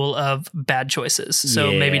School of Bad Choices.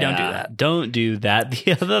 So maybe don't do that. Don't do that.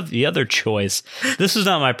 The other choice. This is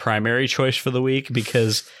not my primary choice for the week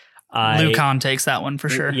because Lucan takes that one for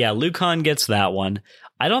sure. Yeah, Lucan gets that one.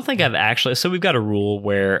 I don't think I've actually... So we've got a rule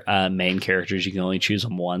where main characters, you can only choose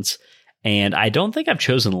them once. And I don't think I've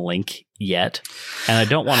chosen Link yet. And I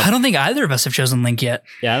don't want to... I don't think either of us have chosen Link yet.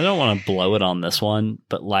 Yeah, I don't want to blow it on this one.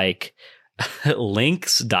 But like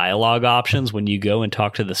Link's dialogue options when you go and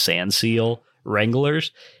talk to the Sand Seal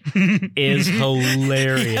Wranglers is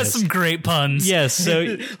hilarious. He has some great puns. Yes.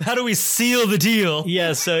 So how do we seal the deal?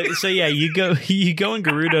 Yeah. So yeah, you go in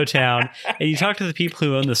Gerudo Town and you talk to the people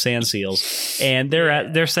who own the Sand Seals, and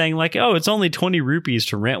they're saying like, oh, it's only 20 rupees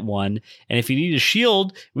to rent one, and if you need a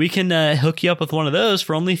shield, we can hook you up with one of those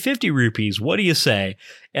for only 50 rupees. What do you say?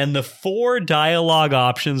 And the 4 dialogue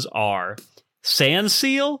options are Sand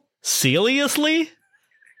Seal, seriously?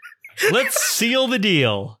 Let's seal the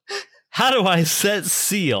deal. How do I set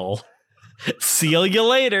seal? Seal you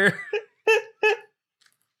later.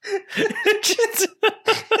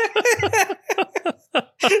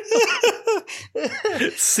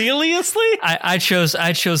 Seriously? I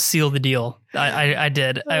chose seal the deal. I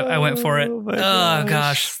did. I went for it. Oh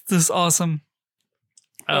gosh, this is awesome.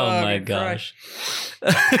 Oh my gosh.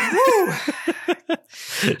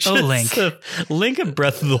 Link. Link of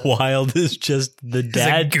Breath of the Wild is just the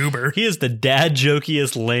dad goober. He is the dad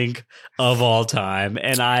jokiest Link of all time,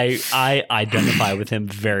 and I identify with him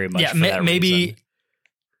very much. Yeah, for that reason.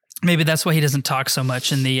 Maybe that's why he doesn't talk so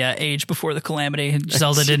much in the Age Before the Calamity.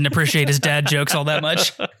 Zelda didn't appreciate his dad jokes all that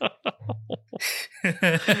much.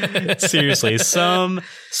 Seriously, some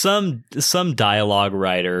dialogue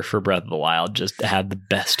writer for Breath of the Wild just had the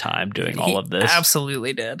best time doing all of this.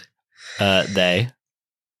 Absolutely did. They.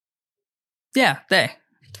 Yeah, they.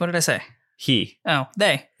 What did I say? He. Oh,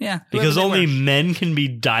 they. Yeah. Because only men can be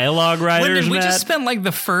dialogue writers, we just spent like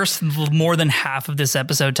the first more than half of this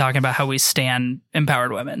episode talking about how we stan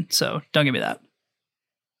empowered women. So don't give me that.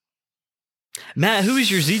 Matt, who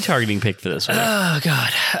is your Z targeting pick for this one? Oh,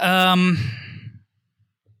 God.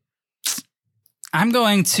 I'm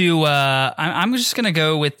going to... I'm just going to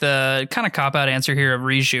go with the kind of cop-out answer here of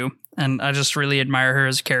Riju. And I just really admire her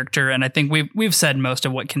as a character. And I think we've said most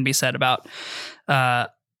of what can be said about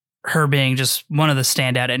her being just one of the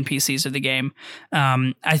standout NPCs of the game.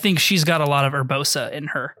 I think she's got a lot of Urbosa in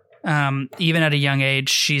her. Even at a young age,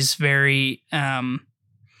 she's very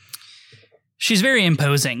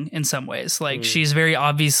imposing in some ways. Like she's very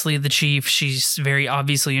obviously the chief. She's very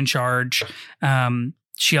obviously in charge.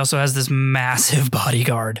 she also has this massive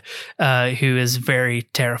bodyguard who is very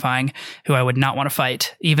terrifying, who I would not want to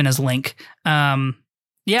fight, even as Link. I'm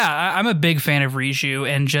a big fan of Riju,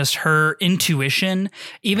 and just her intuition,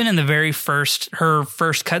 even in the her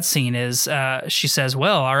first cutscene is, she says,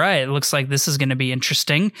 well, all right, it looks like this is going to be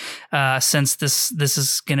interesting, since this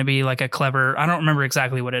is going to be like a clever, I don't remember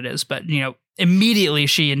exactly what it is, but, immediately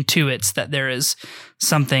she intuits that there is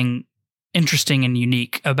something interesting and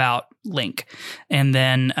unique about Link. And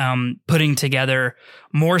then putting together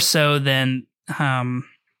more so than the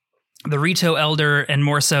Rito Elder and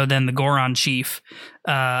more so than the Goron Chief,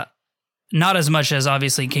 not as much as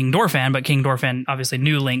obviously King Dorphan, but King Dorphan obviously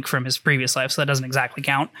knew Link from his previous life, so that doesn't exactly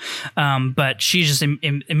count. But she just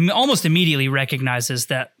almost immediately recognizes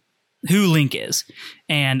that who Link is.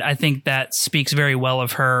 And I think that speaks very well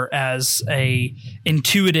of her as a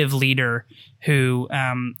intuitive leader who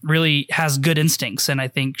really has good instincts. And I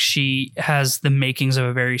think she has the makings of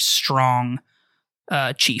a very strong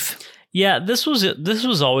chief. Yeah, this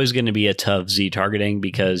was always going to be a tough Z targeting,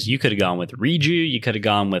 because you could have gone with Riju, you could have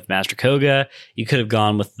gone with Master Koga, you could have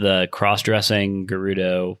gone with the cross-dressing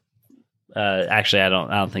Gerudo. Actually, I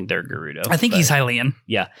don't think they're Gerudo. I think he's Hylian.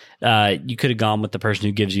 Yeah, you could have gone with the person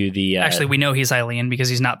who gives you the. Actually, we know he's Hylian because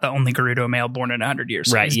he's not the only Gerudo male born in 100 years.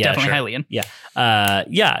 So right? He's yeah, definitely sure. Hylian.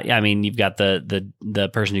 Yeah. I mean, you've got the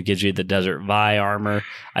person who gives you the Desert Vi armor.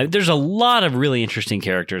 There's a lot of really interesting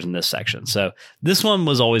characters in this section. So this one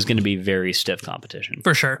was always going to be very stiff competition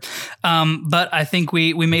for sure. But I think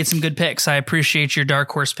we made some good picks. I appreciate your dark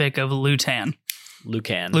horse pick of Lucan.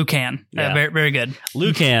 Yeah. Very, very good.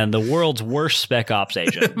 Lucan, the world's worst Spec Ops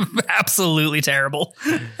agent. Absolutely terrible.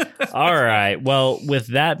 All right. Well, with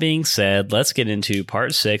that being said, let's get into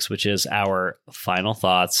part 6, which is our final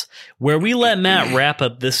thoughts, where we let Matt wrap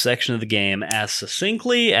up this section of the game as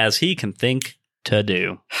succinctly as he can think to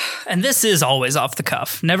do. And this is always off the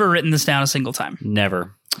cuff. Never written this down a single time.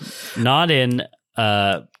 Never. Not in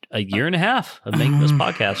a year and a half of making this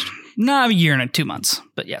podcast. No, a year and 2 months,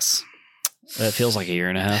 but yes. It feels like a year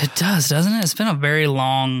and a half. It does, doesn't it? It's been a very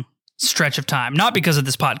long stretch of time. Not because of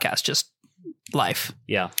this podcast, just life.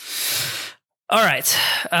 Yeah. All right.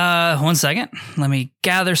 1 second. Let me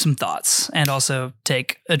gather some thoughts and also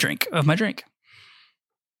take a drink of my drink.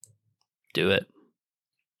 Do it.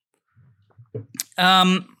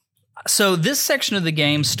 So this section of the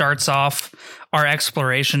game starts off our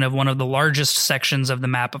exploration of one of the largest sections of the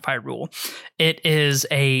map of Hyrule. It is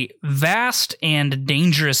a vast and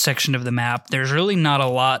dangerous section of the map. There's really not a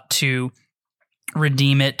lot to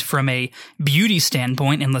redeem it from a beauty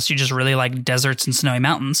standpoint, unless you just really like deserts and snowy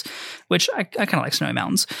mountains, which I kind of like snowy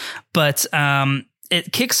mountains. But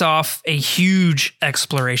it kicks off a huge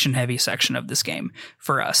exploration-heavy section of this game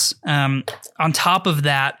for us. On top of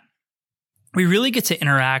that, we really get to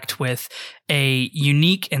interact with a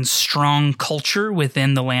unique and strong culture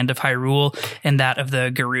within the land of Hyrule and that of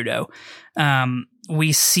the Gerudo.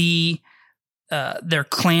 We see their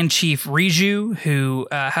clan chief Riju, who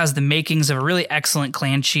has the makings of a really excellent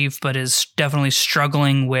clan chief, but is definitely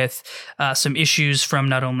struggling with some issues from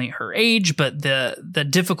not only her age, but the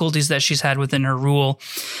difficulties that she's had within her rule.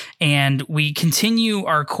 And we continue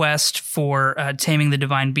our quest for taming the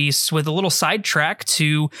divine beasts with a little sidetrack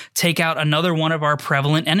to take out another one of our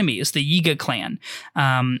prevalent enemies, the Yiga clan,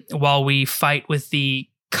 while we fight with the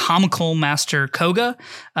comical Master Koga.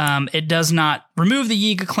 It does not remove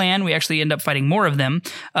the Yiga clan. We actually end up fighting more of them,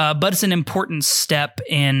 but it's an important step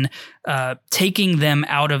in taking them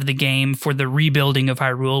out of the game for the rebuilding of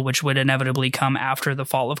Hyrule, which would inevitably come after the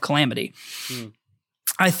Fall of Calamity.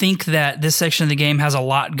 I think that this section of the game has a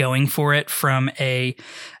lot going for it from a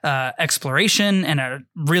exploration and a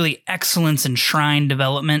really excellence in shrine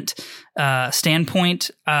development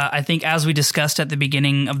standpoint. I think, as we discussed at the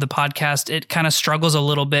beginning of the podcast, it kind of struggles a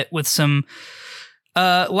little bit with some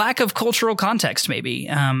lack of cultural context, maybe.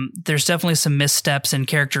 There's definitely some missteps in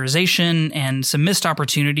characterization and some missed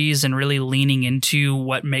opportunities in really leaning into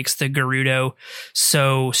what makes the Gerudo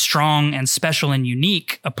so strong and special and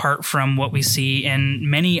unique, apart from what we see in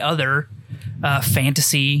many other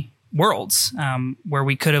fantasy worlds, where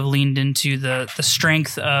we could have leaned into the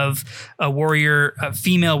strength of a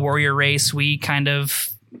female warrior race. We kind of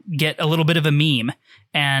get a little bit of a meme,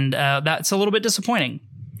 and that's a little bit disappointing.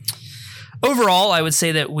 Overall, I would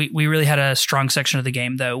say that we really had a strong section of the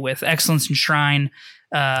game, though, with excellence in shrine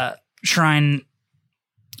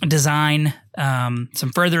design,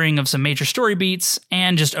 some furthering of some major story beats,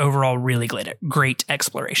 and just overall really great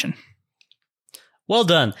exploration. Well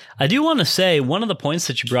done. I do want to say one of the points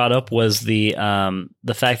that you brought up was the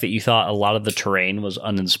fact that you thought a lot of the terrain was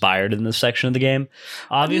uninspired in this section of the game.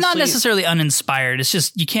 Obviously, not necessarily uninspired. It's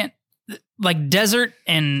just you can't. like desert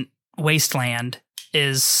and wasteland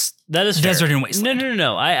is that is desert fair. and wasteland.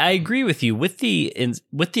 No. I agree with you with the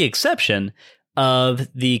exception of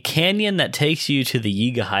the canyon that takes you to the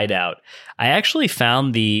Yiga hideout. I actually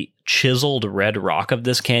found the chiseled red rock of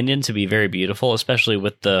this canyon to be very beautiful, especially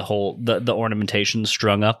with the whole the ornamentation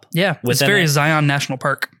strung up. Yeah, it's very Zion National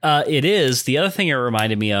Park. It is. The other thing it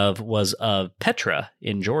reminded me of was Petra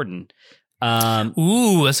in Jordan.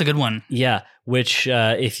 Ooh, that's a good one. Yeah, which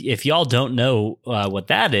if y'all don't know what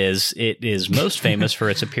that is, it is most famous for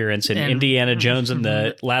its appearance in Indiana Jones and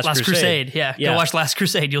the Last Crusade. Yeah, go watch Last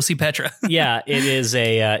Crusade. You'll see Petra. Yeah, it is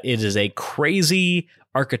a crazy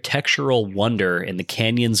architectural wonder in the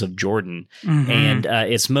canyons of Jordan. And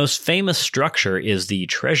its most famous structure is the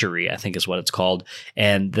treasury, I think is what it's called.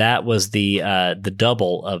 And that was the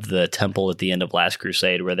double of the temple at the end of Last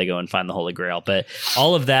Crusade where they go and find the Holy Grail. But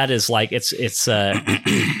all of that is like it's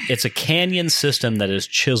a canyon system that is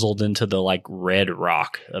chiseled into the like red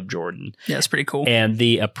rock of Jordan. Yeah, it's pretty cool. And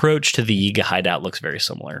the approach to the Yiga hideout looks very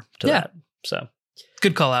similar to that. So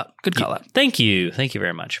good call out. Thank you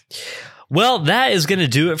very much. Well, that is going to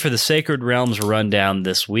do it for the Sacred Realms Rundown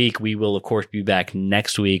this week. We will, of course, be back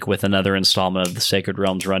next week with another installment of the Sacred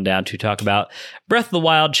Realms Rundown to talk about Breath of the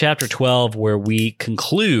Wild Chapter 12, where we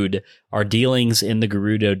conclude our dealings in the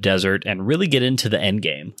Gerudo Desert and really get into the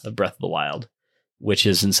endgame of Breath of the Wild, which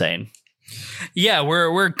is insane. Yeah,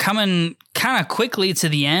 we're coming kind of quickly to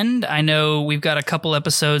the end. I know we've got a couple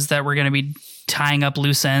episodes that we're going to be tying up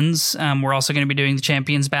loose ends. We're also going to be doing the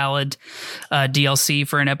Champions Ballad DLC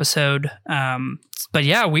for an episode. But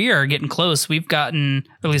yeah, we are getting close. We've gotten,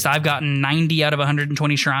 or at least I've gotten 90 out of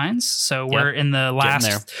 120 shrines. So we're in the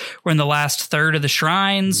last third of the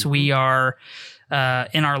shrines. We are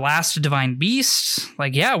in our last Divine Beast.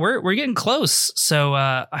 Like, yeah, we're getting close. So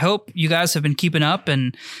I hope you guys have been keeping up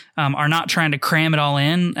and are not trying to cram it all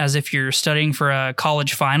in as if you're studying for a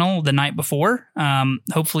college final the night before.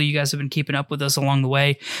 Hopefully you guys have been keeping up with us along the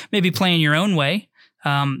way, maybe playing your own way.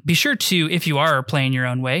 Be sure to, if you are playing your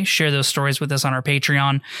own way, share those stories with us on our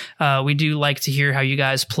Patreon. We do like to hear how you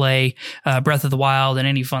guys play Breath of the Wild and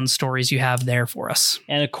any fun stories you have there for us.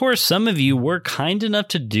 And of course, some of you were kind enough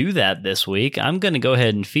to do that this week. I'm going to go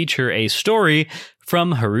ahead and feature a story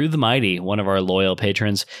from Haru the Mighty, one of our loyal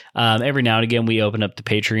patrons. Every now and again, we open up the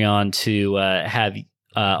Patreon to have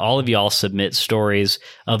all of y'all submit stories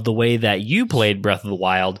of the way that you played Breath of the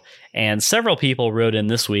Wild. And several people wrote in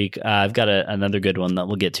this week. I've got another good one that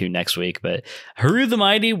we'll get to next week. But Haru the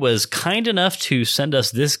Mighty was kind enough to send us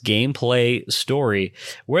this gameplay story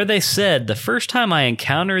where they said, the first time I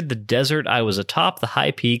encountered the desert, I was atop the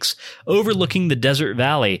high peaks overlooking the desert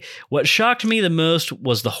valley. What shocked me the most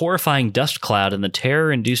was the horrifying dust cloud and the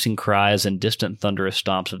terror-inducing cries and distant thunderous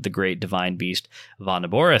stomps of the great divine beast,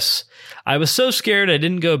 Vonaboris. I was so scared I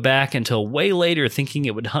didn't go back until way later thinking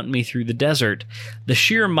it would hunt me through the desert. The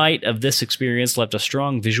sheer might of this experience left a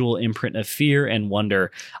strong visual imprint of fear and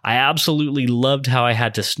wonder. I absolutely loved how I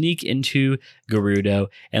had to sneak into Gerudo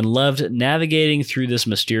and loved navigating through this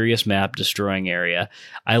mysterious map destroying area.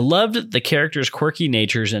 I loved the characters' quirky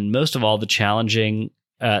natures and most of all the challenge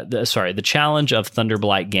of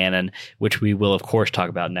Thunderblight Ganon, which we will of course talk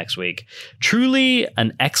about next week. Truly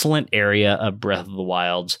an excellent area of Breath of the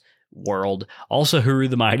Wild's world. Also, Haru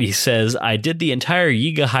the Mighty says, I did the entire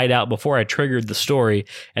Yiga hideout before I triggered the story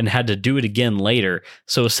and had to do it again later.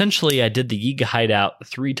 So essentially, I did the Yiga hideout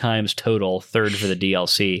 3 times total, third for the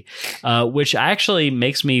DLC, which actually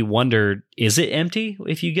makes me wonder, is it empty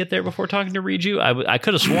if you get there before talking to Riju? I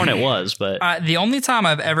could have sworn it was, but... the only time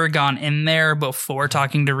I've ever gone in there before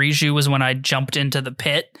talking to Riju was when I jumped into the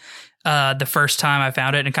pit. The first time I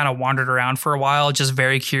found it and kind of wandered around for a while, just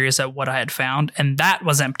very curious at what I had found. And that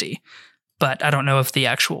was empty. But I don't know if the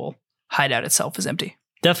actual hideout itself is empty.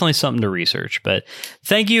 Definitely something to research. But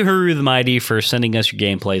thank you, Haru the Mighty, for sending us your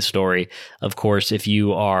gameplay story. Of course, if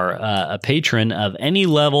you are a patron of any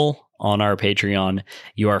level on our Patreon,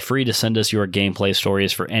 you are free to send us your gameplay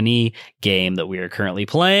stories for any game that we are currently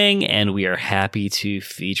playing, and we are happy to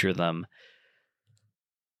feature them.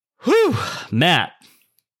 Whew! Matt.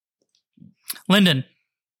 Lyndon.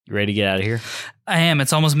 You ready to get out of here? I am.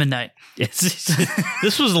 It's almost midnight.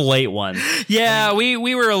 This was a late one. Yeah, we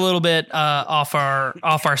were a little bit off our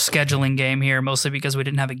scheduling game here, mostly because we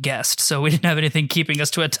didn't have a guest, so we didn't have anything keeping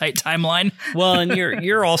us to a tight timeline. Well, and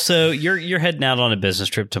you're also heading out on a business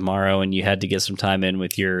trip tomorrow, and you had to get some time in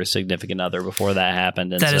with your significant other before that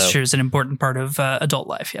happened. And that is true. It's an important part of adult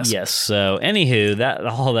life. Yes. Yes. So,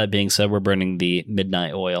 anywho, all that being said, we're burning the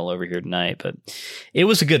midnight oil over here tonight, but it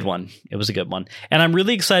was a good one. And I'm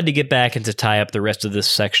really excited to get back and to tie up the rest of this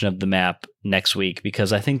section of the map next week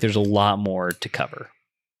because I think there's a lot more to cover.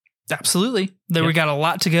 Absolutely. We got a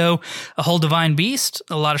lot to go. A whole divine beast,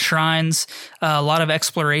 a lot of shrines, a lot of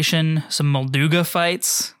exploration, some Molduga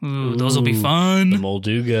fights. Ooh, those will be fun. The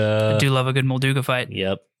Molduga. I do love a good Molduga fight.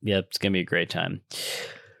 Yep. It's going to be a great time.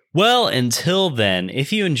 Well, until then,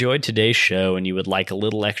 if you enjoyed today's show and you would like a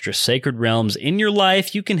little extra Sacred Realms in your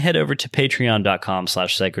life, you can head over to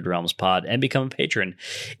patreon.com/sacredrealmspod and become a patron.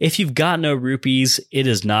 If you've got no rupees, it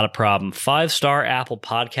is not a problem. 5-star Apple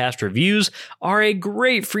Podcast reviews are a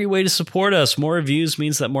great free way to support us. More reviews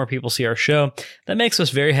means that more people see our show. That makes us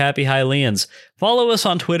very happy Hylians. Follow us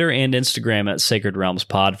on Twitter and Instagram at Sacred Realms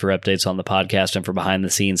Pod for updates on the podcast and for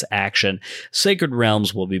behind-the-scenes action. Sacred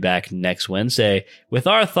Realms will be back next Wednesday with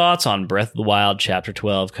our thoughts on Breath of the Wild Chapter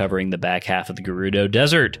 12, covering the back half of the Gerudo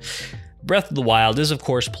Desert. Breath of the Wild is, of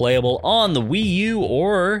course, playable on the Wii U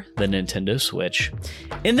or the Nintendo Switch.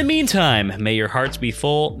 In the meantime, may your hearts be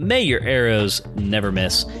full, may your arrows never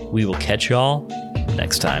miss. We will catch y'all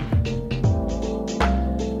next time.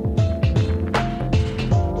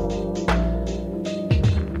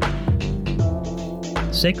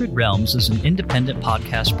 Sacred Realms is an independent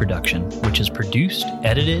podcast production, which is produced,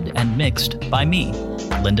 edited, and mixed by me,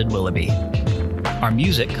 Lyndon Willoughby. Our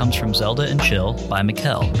music comes from Zelda and Chill by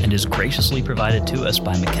Mikkel and is graciously provided to us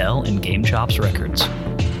by Mikkel and Game Chops Records.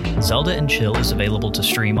 Zelda and Chill is available to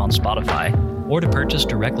stream on Spotify or to purchase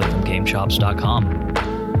directly from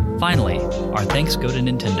GameChops.com. Finally, our thanks go to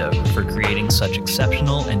Nintendo for creating such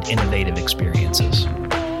exceptional and innovative experiences.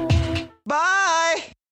 Bye!